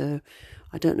mid-afternoon, so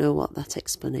I don't know what that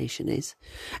explanation is.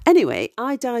 Anyway,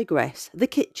 I digress. The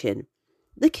kitchen.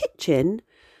 The kitchen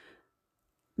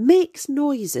makes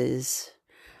noises,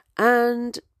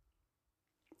 and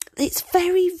it's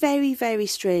very, very, very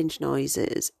strange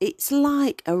noises. It's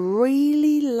like a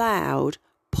really loud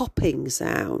popping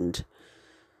sound.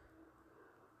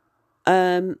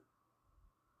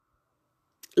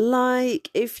 Like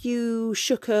if you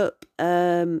shook up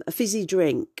a fizzy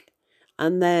drink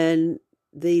and then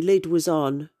the lid was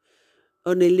on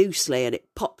only loosely and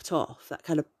it popped off, that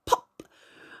kind of pop.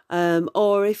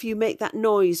 Or if you make that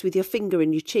noise with your finger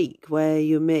in your cheek where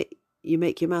you make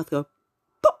your mouth go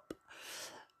pop.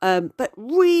 But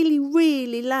really,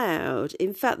 really loud.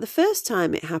 In fact, the first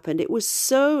time it happened, it was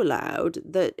so loud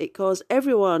that it caused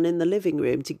everyone in the living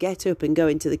room to get up and go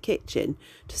into the kitchen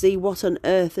to see what on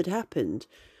earth had happened.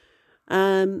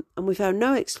 And we found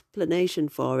no explanation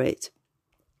for it.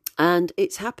 And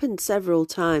it's happened several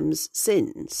times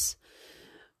since.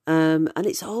 And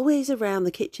it's always around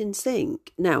the kitchen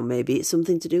sink. Now, maybe it's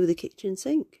something to do with the kitchen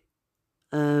sink.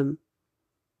 But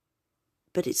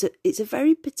it's a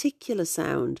very particular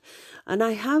sound. And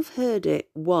I have heard it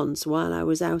once while I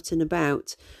was out and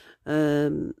about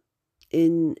in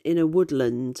a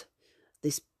woodland,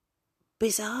 this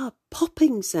bizarre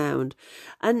popping sound.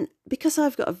 And because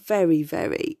I've got a very,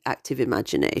 very active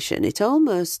imagination, it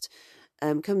almost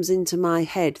comes into my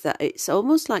head that it's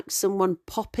almost like someone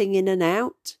popping in and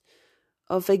out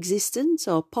of existence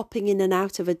or popping in and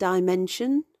out of a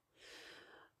dimension.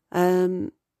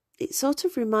 It sort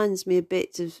of reminds me a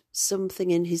bit of something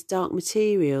in his Dark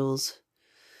Materials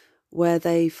where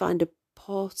they find a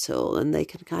portal and they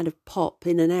can kind of pop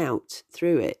in and out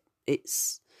through it.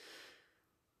 It's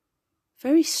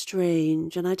very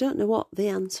strange, and I don't know what the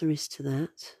answer is to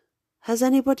that. Has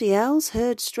anybody else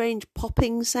heard strange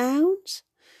popping sounds?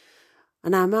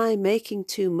 And am I making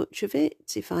too much of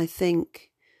it if I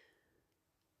think,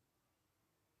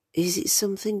 is it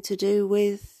something to do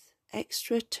with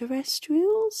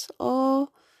extraterrestrials, or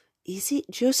is it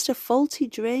just a faulty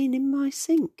drain in my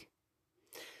sink?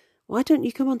 Why don't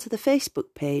you come onto the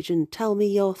Facebook page and tell me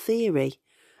your theory?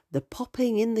 The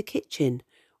popping in the kitchen.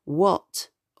 What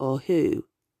or who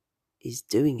is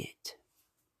doing it?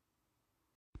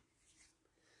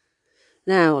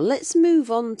 Now, let's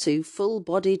move on to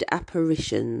full-bodied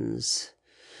apparitions.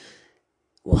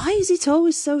 Why is it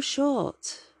always so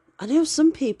short? I know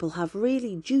some people have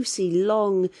really juicy,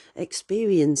 long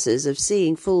experiences of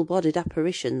seeing full-bodied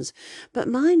apparitions, but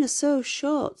mine are so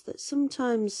short that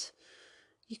sometimes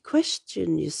you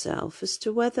question yourself as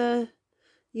to whether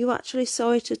you actually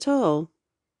saw it at all.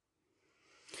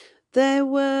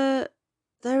 There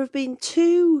have been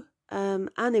 2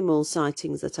 animal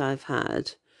sightings that I've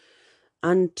had,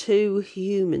 and 2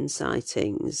 human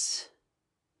sightings.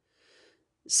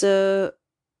 So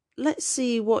let's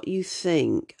see what you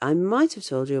think. I might have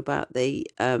told you about the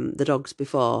dogs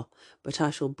before, but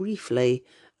I shall briefly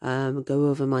go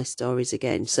over my stories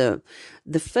again. So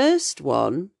the first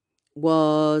one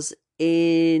was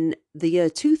in the year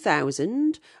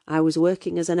 2000. I was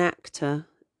working as an actor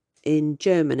in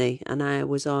Germany, and I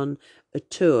was on a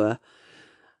tour.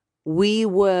 We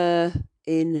were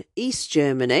in East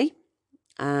Germany,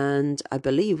 and I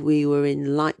believe we were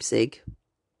in Leipzig,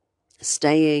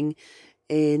 staying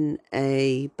in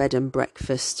a bed and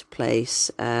breakfast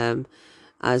place,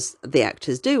 as the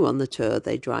actors do on the tour.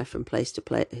 They drive from place to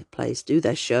place, do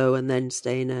their show, and then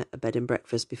stay in a bed and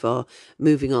breakfast before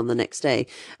moving on the next day.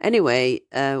 Anyway,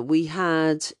 we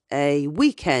had a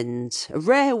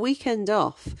rare weekend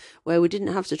off, where we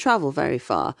didn't have to travel very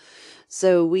far.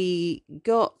 So we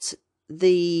got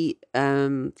the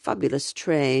fabulous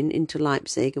train into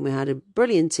Leipzig, and we had a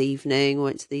brilliant evening. We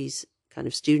went to these kind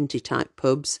of studenty type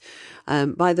pubs.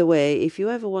 By the way, if you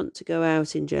ever want to go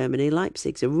out in Germany,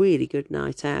 Leipzig's a really good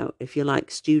night out if you like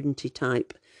studenty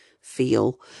type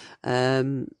feel.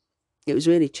 It was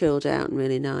really chilled out and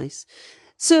really nice.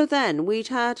 So then we'd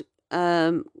had,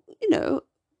 quite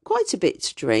a bit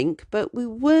to drink, but we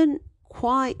weren't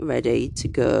quite ready to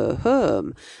go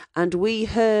home. And we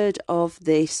heard of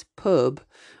this pub,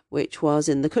 which was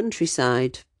in the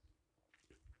countryside.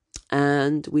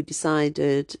 And we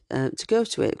decided to go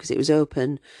to it because it was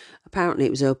open. Apparently, it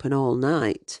was open all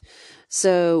night.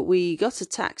 So we got a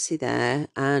taxi there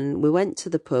and we went to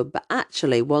the pub. But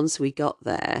actually, once we got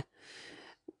there,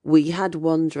 we had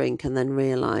one drink and then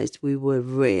realised we were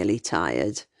really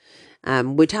tired.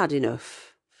 We'd had enough.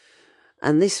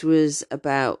 And this was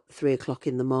about 3:00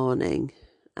 in the morning.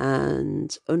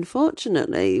 And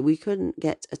unfortunately, we couldn't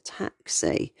get a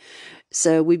taxi.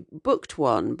 So we booked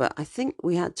one, but I think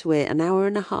we had to wait an hour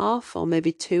and a half or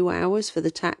maybe 2 hours for the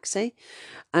taxi.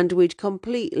 And we'd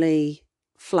completely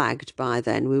flagged by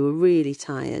then. We were really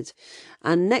tired.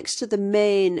 And next to the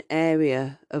main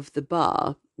area of the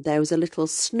bar, there was a little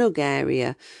snug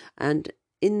area. And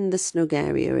in the snug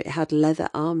area, it had leather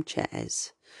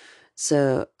armchairs.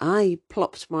 So I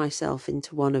plopped myself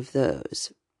into one of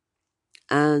those.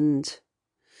 And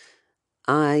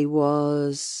I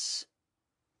was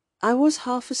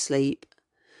half asleep,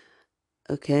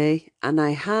 okay, and I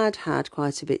had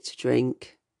quite a bit to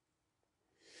drink.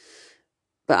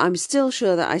 But I'm still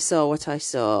sure that I saw what I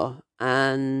saw,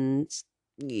 and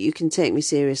you can take me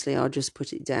seriously or just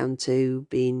put it down to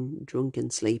being drunk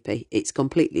and sleepy. It's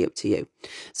completely up to you.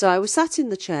 So I was sat in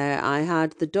the chair. I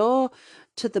had the door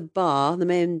to the bar, the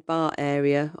main bar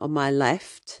area, on my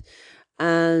left,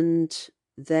 and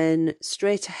then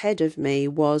straight ahead of me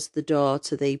was the door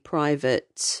to the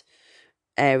private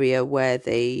area where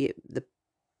the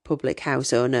public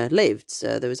house owner lived.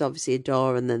 So there was obviously a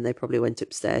door, and then they probably went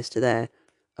upstairs to their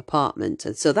apartment.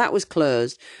 And so that was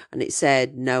closed, and it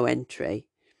said no entry.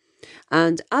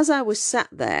 And as I was sat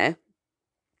there,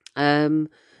 a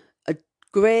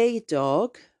grey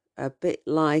dog, a bit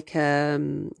like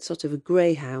sort of a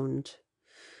greyhound,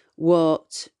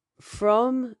 walked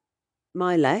from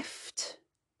my left,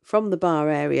 from the bar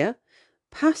area,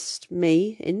 past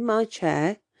me in my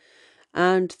chair,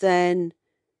 and then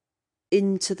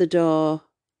into the door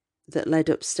that led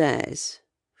upstairs.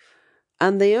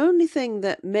 And the only thing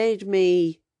that made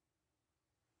me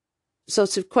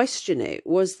sort of question it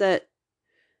was that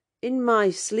in my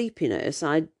sleepiness,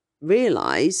 I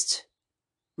realised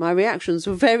my reactions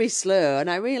were very slow, and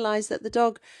I realised that the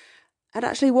dog had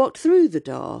actually walked through the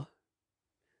door.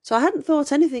 So I hadn't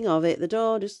thought anything of it. The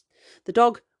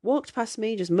dog walked past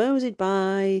me, just moseyed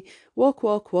by, walk,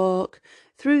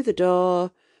 through the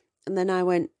door. And then I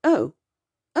went, oh,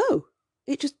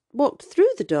 it just walked through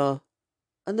the door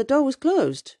and the door was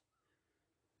closed.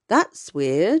 That's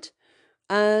weird.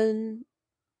 And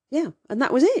yeah, and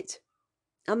that was it.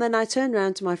 And then I turned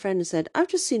around to my friend and said, I've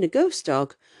just seen a ghost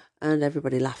dog. And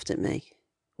everybody laughed at me,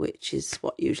 which is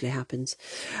what usually happens.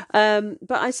 But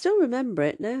I still remember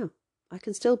it now. I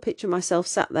can still picture myself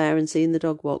sat there and seeing the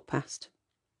dog walk past.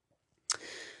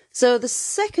 So the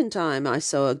second time I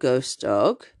saw a ghost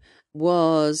dog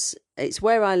it's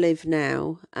where I live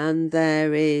now, and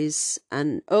there is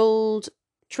an old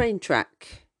train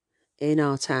track in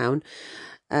our town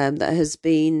that has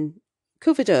been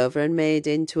covered over and made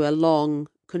into a long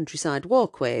countryside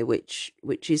walkway, which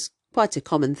is quite a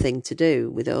common thing to do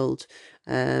with old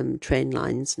train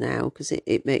lines now, because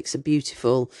it makes a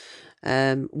beautiful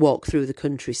walk through the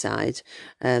countryside.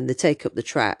 They take up the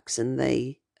tracks and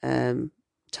they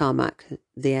tarmac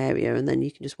the area, and then you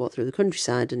can just walk through the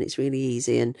countryside, and it's really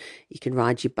easy, and you can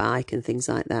ride your bike and things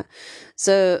like that.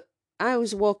 So I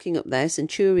was walking up there,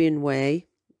 Centurion Way,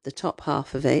 the top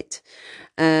half of it.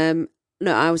 No,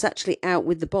 I was actually out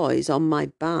with the boys on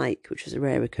my bike, which was a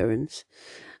rare occurrence.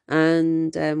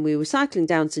 And we were cycling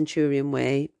down Centurion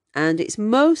Way, and it's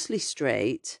mostly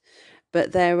straight,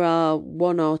 but there are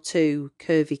one or two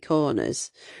curvy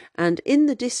corners. And in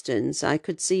the distance, I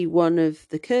could see one of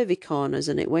the curvy corners,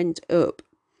 and it went up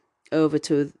over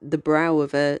to the brow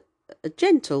of a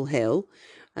gentle hill,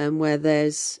 where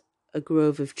there's a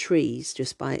grove of trees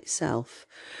just by itself.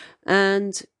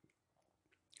 And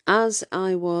as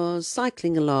I was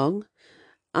cycling along,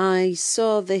 I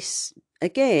saw this,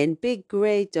 again, big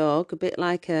grey dog, a bit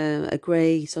like a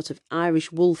grey sort of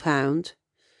Irish wolfhound,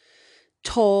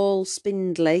 tall,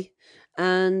 spindly,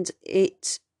 and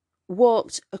it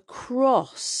walked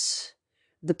across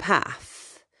the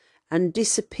path and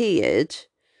disappeared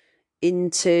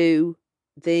into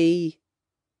the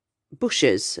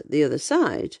bushes at the other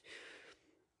side.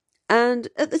 And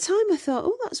at the time I thought,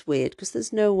 oh, that's weird, because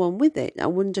there's no one with it. I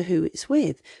wonder who it's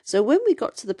with. So when we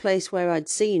got to the place where I'd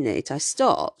seen it, I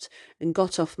stopped and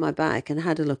got off my bike and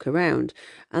had a look around,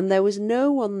 and there was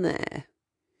no one there.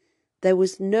 There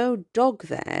was no dog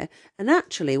there. And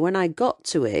actually, when I got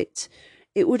to it,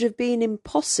 it would have been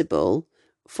impossible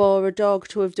for a dog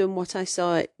to have done what I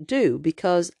saw it do,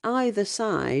 because either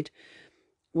side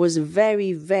was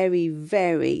very, very,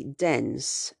 very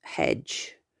dense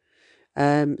hedge.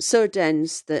 So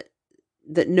dense that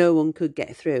no one could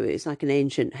get through. It's like an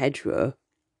ancient hedgerow.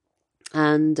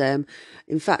 And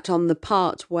in fact, on the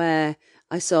part where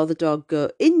I saw the dog go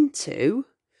into,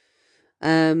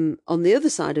 on the other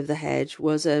side of the hedge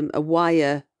was a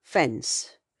wire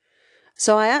fence.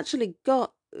 So I actually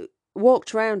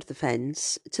walked around the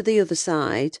fence to the other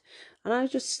side, and I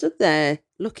just stood there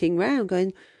looking round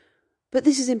going, but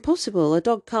this is impossible. A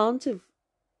dog can't have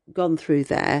gone through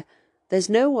there. There's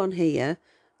no one here.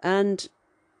 And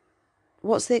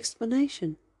what's the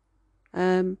explanation?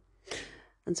 And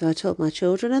so I told my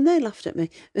children, and they laughed at me.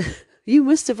 You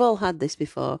must have all had this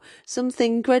before.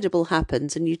 Something incredible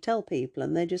happens and you tell people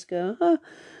and they just go, oh,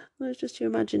 well, it's just your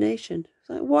imagination. It's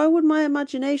like, why would my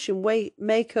imagination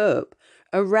make up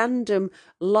a random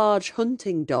large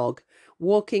hunting dog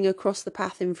walking across the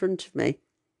path in front of me?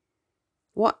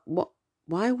 Why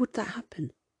would that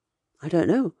happen? I don't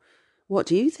know. What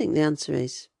do you think the answer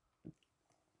is?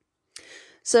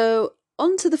 So,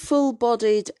 on to the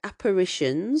full-bodied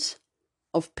apparitions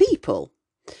of people.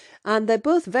 And they're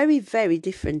both very, very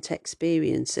different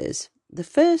experiences. The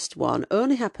first one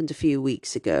only happened a few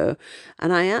weeks ago,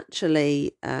 and I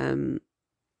actually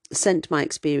sent my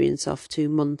experience off to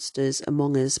Monsters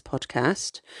Among Us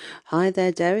podcast. Hi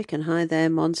there, Derek, and hi there,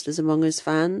 Monsters Among Us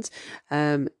fans.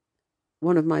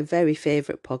 One of my very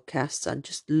favourite podcasts. I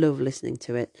just love listening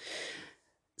to it.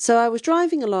 So I was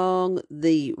driving along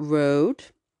the road,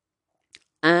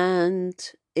 and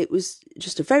it was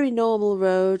just a very normal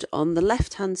road. On the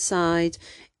left-hand side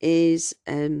is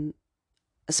a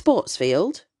sports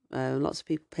field. Lots of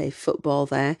people play football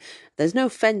there. There's no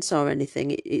fence or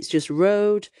anything. It's just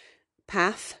road,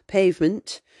 path,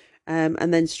 pavement,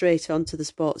 and then straight onto the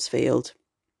sports field.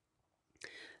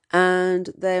 And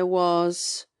there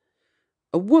was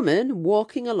a woman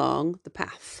walking along the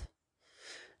path.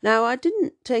 Now, I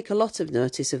didn't take a lot of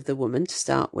notice of the woman to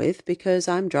start with, because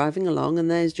I'm driving along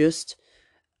and there's just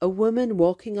a woman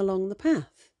walking along the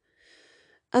path.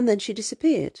 And then she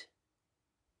disappeared.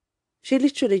 She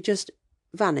literally just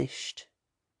vanished.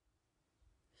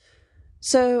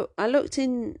 So I looked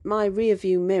in my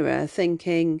rearview mirror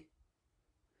thinking,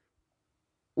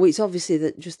 well, it's obviously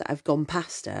that I've gone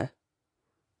past her.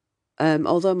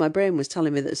 Although my brain was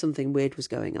telling me that something weird was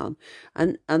going on.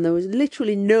 And there was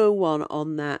literally no one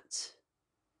on that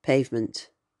pavement.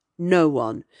 No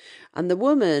one. And the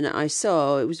woman I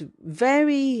saw, it was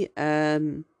very,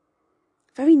 very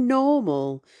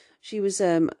normal. She was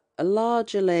a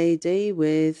larger lady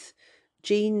with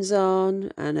jeans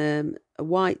on and a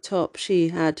white top. She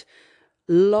had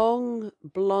long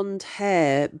blonde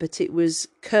hair, but it was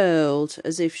curled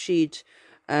as if she'd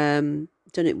done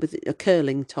it with a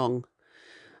curling tong.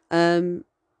 And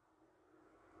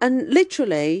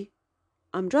literally,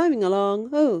 I'm driving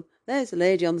along. Oh, there's a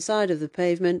lady on the side of the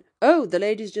pavement. Oh, the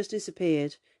lady's just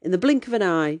disappeared. In the blink of an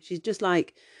eye, she's just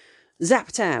like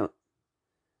zapped out.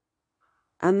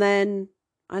 And then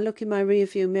I look in my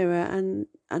rearview mirror and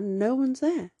no one's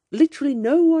there. Literally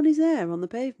no one is there on the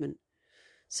pavement.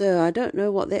 So I don't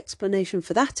know what the explanation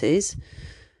for that is,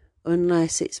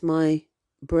 unless it's my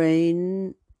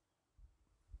brain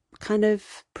kind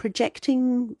of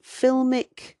projecting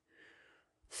filmic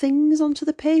things onto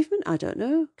the pavement. I don't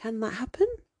know. Can that happen?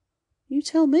 You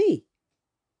tell me.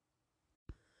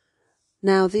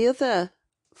 Now, the other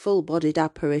full-bodied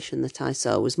apparition that I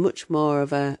saw was much more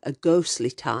of a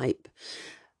ghostly type.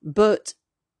 But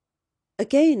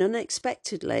again,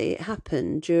 unexpectedly, it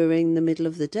happened during the middle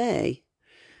of the day.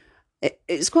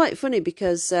 It's quite funny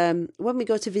because when we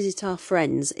go to visit our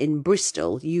friends in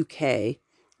Bristol, UK,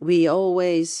 we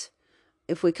always,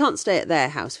 if we can't stay at their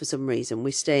house for some reason,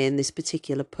 we stay in this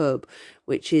particular pub,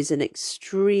 which is an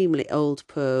extremely old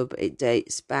pub. It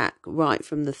dates back right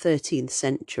from the 13th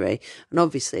century, and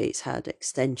obviously it's had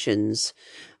extensions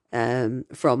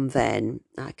from then.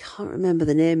 I can't remember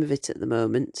the name of it at the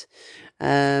moment.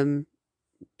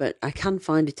 But I can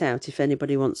find it out if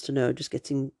anybody wants to know. Just get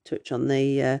in touch on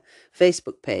the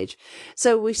Facebook page.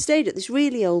 So we stayed at this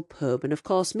really old pub, and of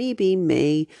course, me being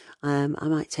me, I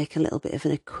might take a little bit of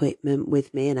an equipment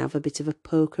with me and have a bit of a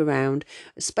poke around,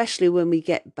 especially when we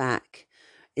get back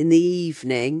in the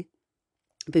evening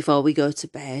before we go to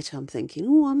bed. I'm thinking,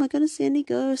 oh, am I going to see any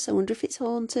ghosts? I wonder if it's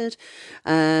haunted.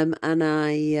 And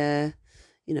I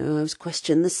was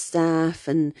questioning the staff,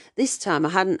 and this time I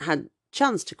hadn't had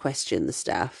chance to question the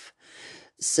staff,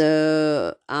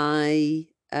 so I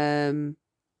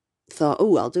thought,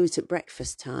 oh, I'll do it at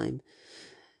breakfast time.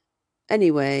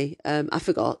 Anyway, I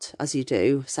forgot, as you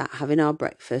do, sat having our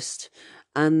breakfast,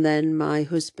 and then my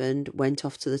husband went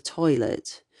off to the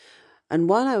toilet, and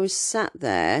while I was sat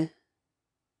there,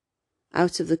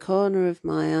 out of the corner of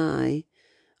my eye,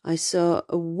 I saw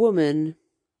a woman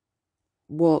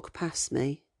walk past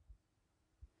me,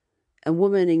 a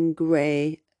woman in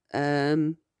grey,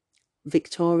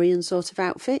 Victorian sort of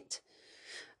outfit,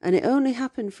 and it only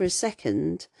happened for a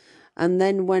second, and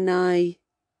then when I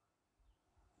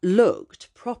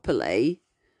looked properly,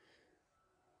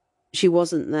 she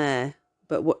wasn't there,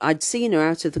 but I'd seen her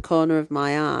out of the corner of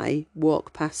my eye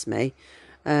walk past me,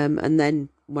 and then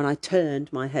when I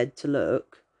turned my head to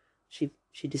look, she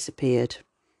disappeared.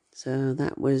 So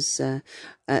that was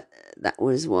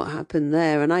what happened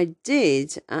there, and I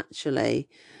did actually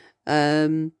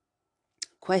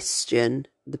question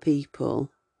the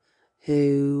people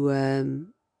who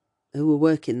were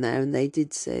working there, and they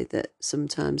did say that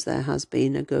sometimes there has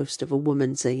been a ghost of a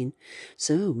woman seen.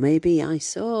 So maybe I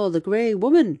saw the grey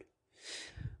woman.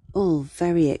 All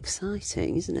very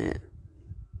exciting, isn't it?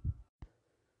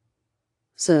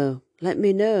 So let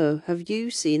me know, have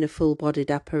you seen a full-bodied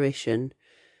apparition?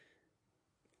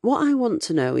 What I want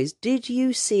to know is, did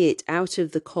you see it out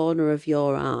of the corner of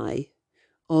your eye,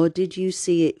 or did you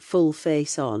see it full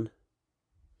face on?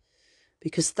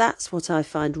 Because that's what I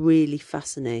find really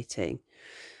fascinating.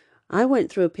 I went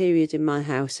through a period in my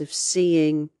house of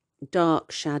seeing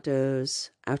dark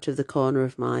shadows out of the corner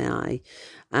of my eye,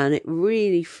 and it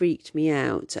really freaked me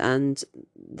out. And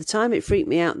the time it freaked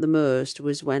me out the most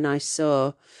was when I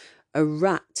saw a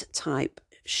rat type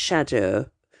shadow.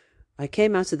 I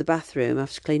came out of the bathroom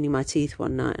after cleaning my teeth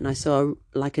one night, and I saw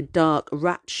like a dark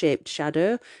rat-shaped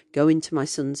shadow go into my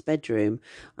son's bedroom,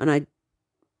 and I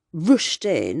rushed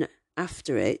in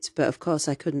after it, but of course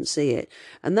I couldn't see it,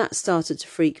 and that started to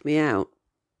freak me out.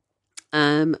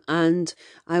 And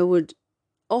I would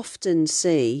often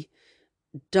see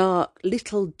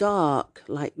little dark,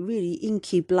 like really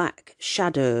inky black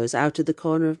shadows out of the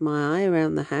corner of my eye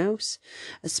around the house,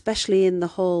 especially in the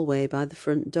hallway by the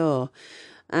front door.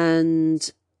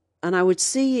 And I would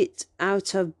see it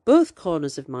out of both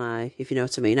corners of my eye, if you know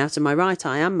what I mean, out of my right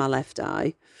eye and my left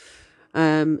eye.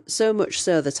 So much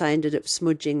so that I ended up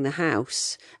smudging the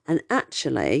house. And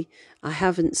actually, I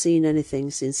haven't seen anything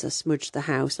since I smudged the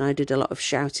house, and I did a lot of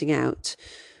shouting out,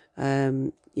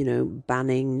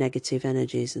 banning negative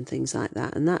energies and things like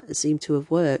that. And that seemed to have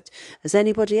worked. Has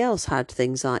anybody else had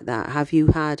things like that? Have you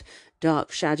had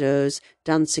dark shadows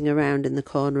dancing around in the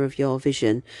corner of your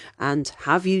vision? And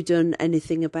have you done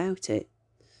anything about it?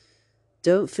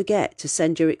 Don't forget to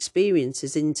send your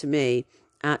experiences in to me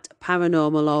at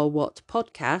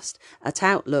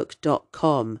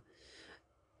paranormalorwhatpodcast@outlook.com,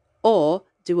 or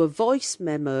do a voice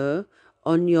memo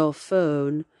on your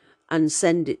phone and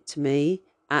send it to me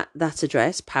at that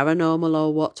address,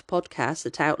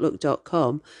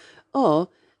 paranormalorwhatpodcast@outlook.com, or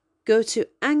go to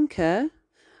Anchor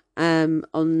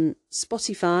on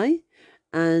Spotify,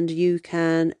 and you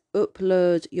can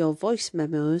upload your voice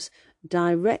memos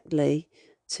directly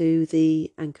to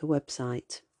the Anchor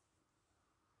website.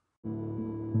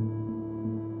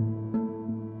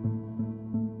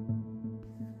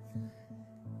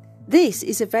 This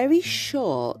is a very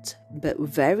short but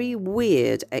very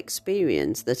weird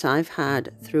experience that I've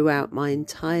had throughout my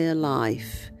entire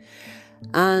life.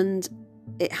 And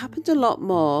it happened a lot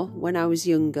more when I was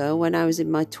younger, when I was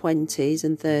in my 20s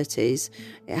and 30s.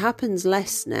 It happens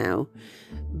less now.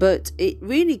 But it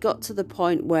really got to the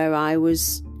point where I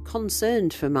was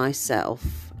concerned for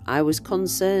myself. I was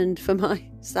concerned for my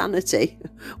sanity,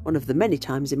 one of the many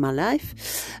times in my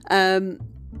life.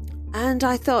 And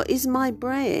I thought, is my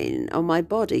brain or my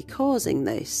body causing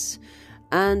this?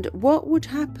 And what would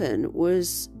happen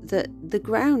was that the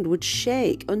ground would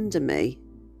shake under me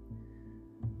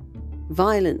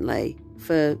violently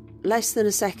for less than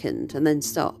a second and then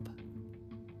stop.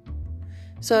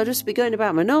 So I'd just be going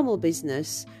about my normal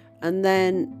business, and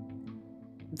then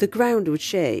the ground would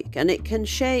shake. And it can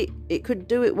shake, it could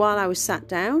do it while I was sat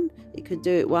down, it could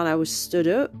do it while I was stood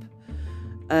up,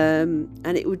 and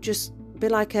it would just be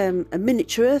like a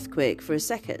miniature earthquake for a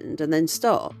second and then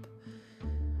stop.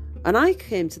 And I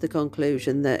came to the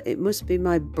conclusion that it must be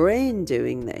my brain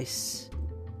doing this.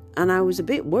 And I was a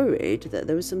bit worried that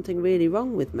there was something really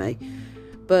wrong with me.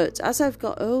 But as I've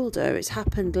got older, it's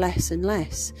happened less and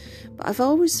less. But I've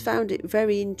always found it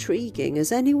very intriguing.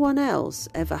 Has anyone else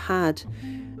ever had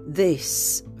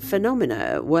this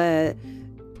phenomena where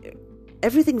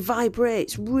everything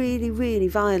vibrates really, really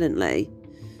violently?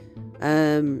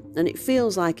 And it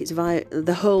feels like it's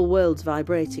the whole world's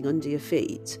vibrating under your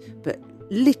feet, but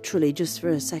literally just for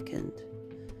a second.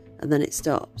 And then it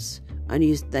stops. And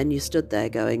you stood there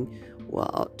going,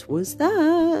 what was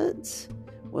that?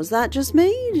 Was that just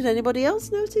me? Did anybody else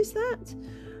notice that?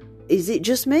 Is it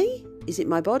just me? Is it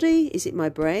my body? Is it my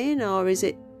brain? Or is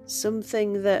it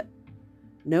something that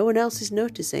no one else is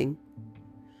noticing?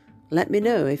 Let me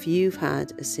know if you've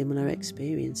had a similar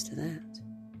experience to that.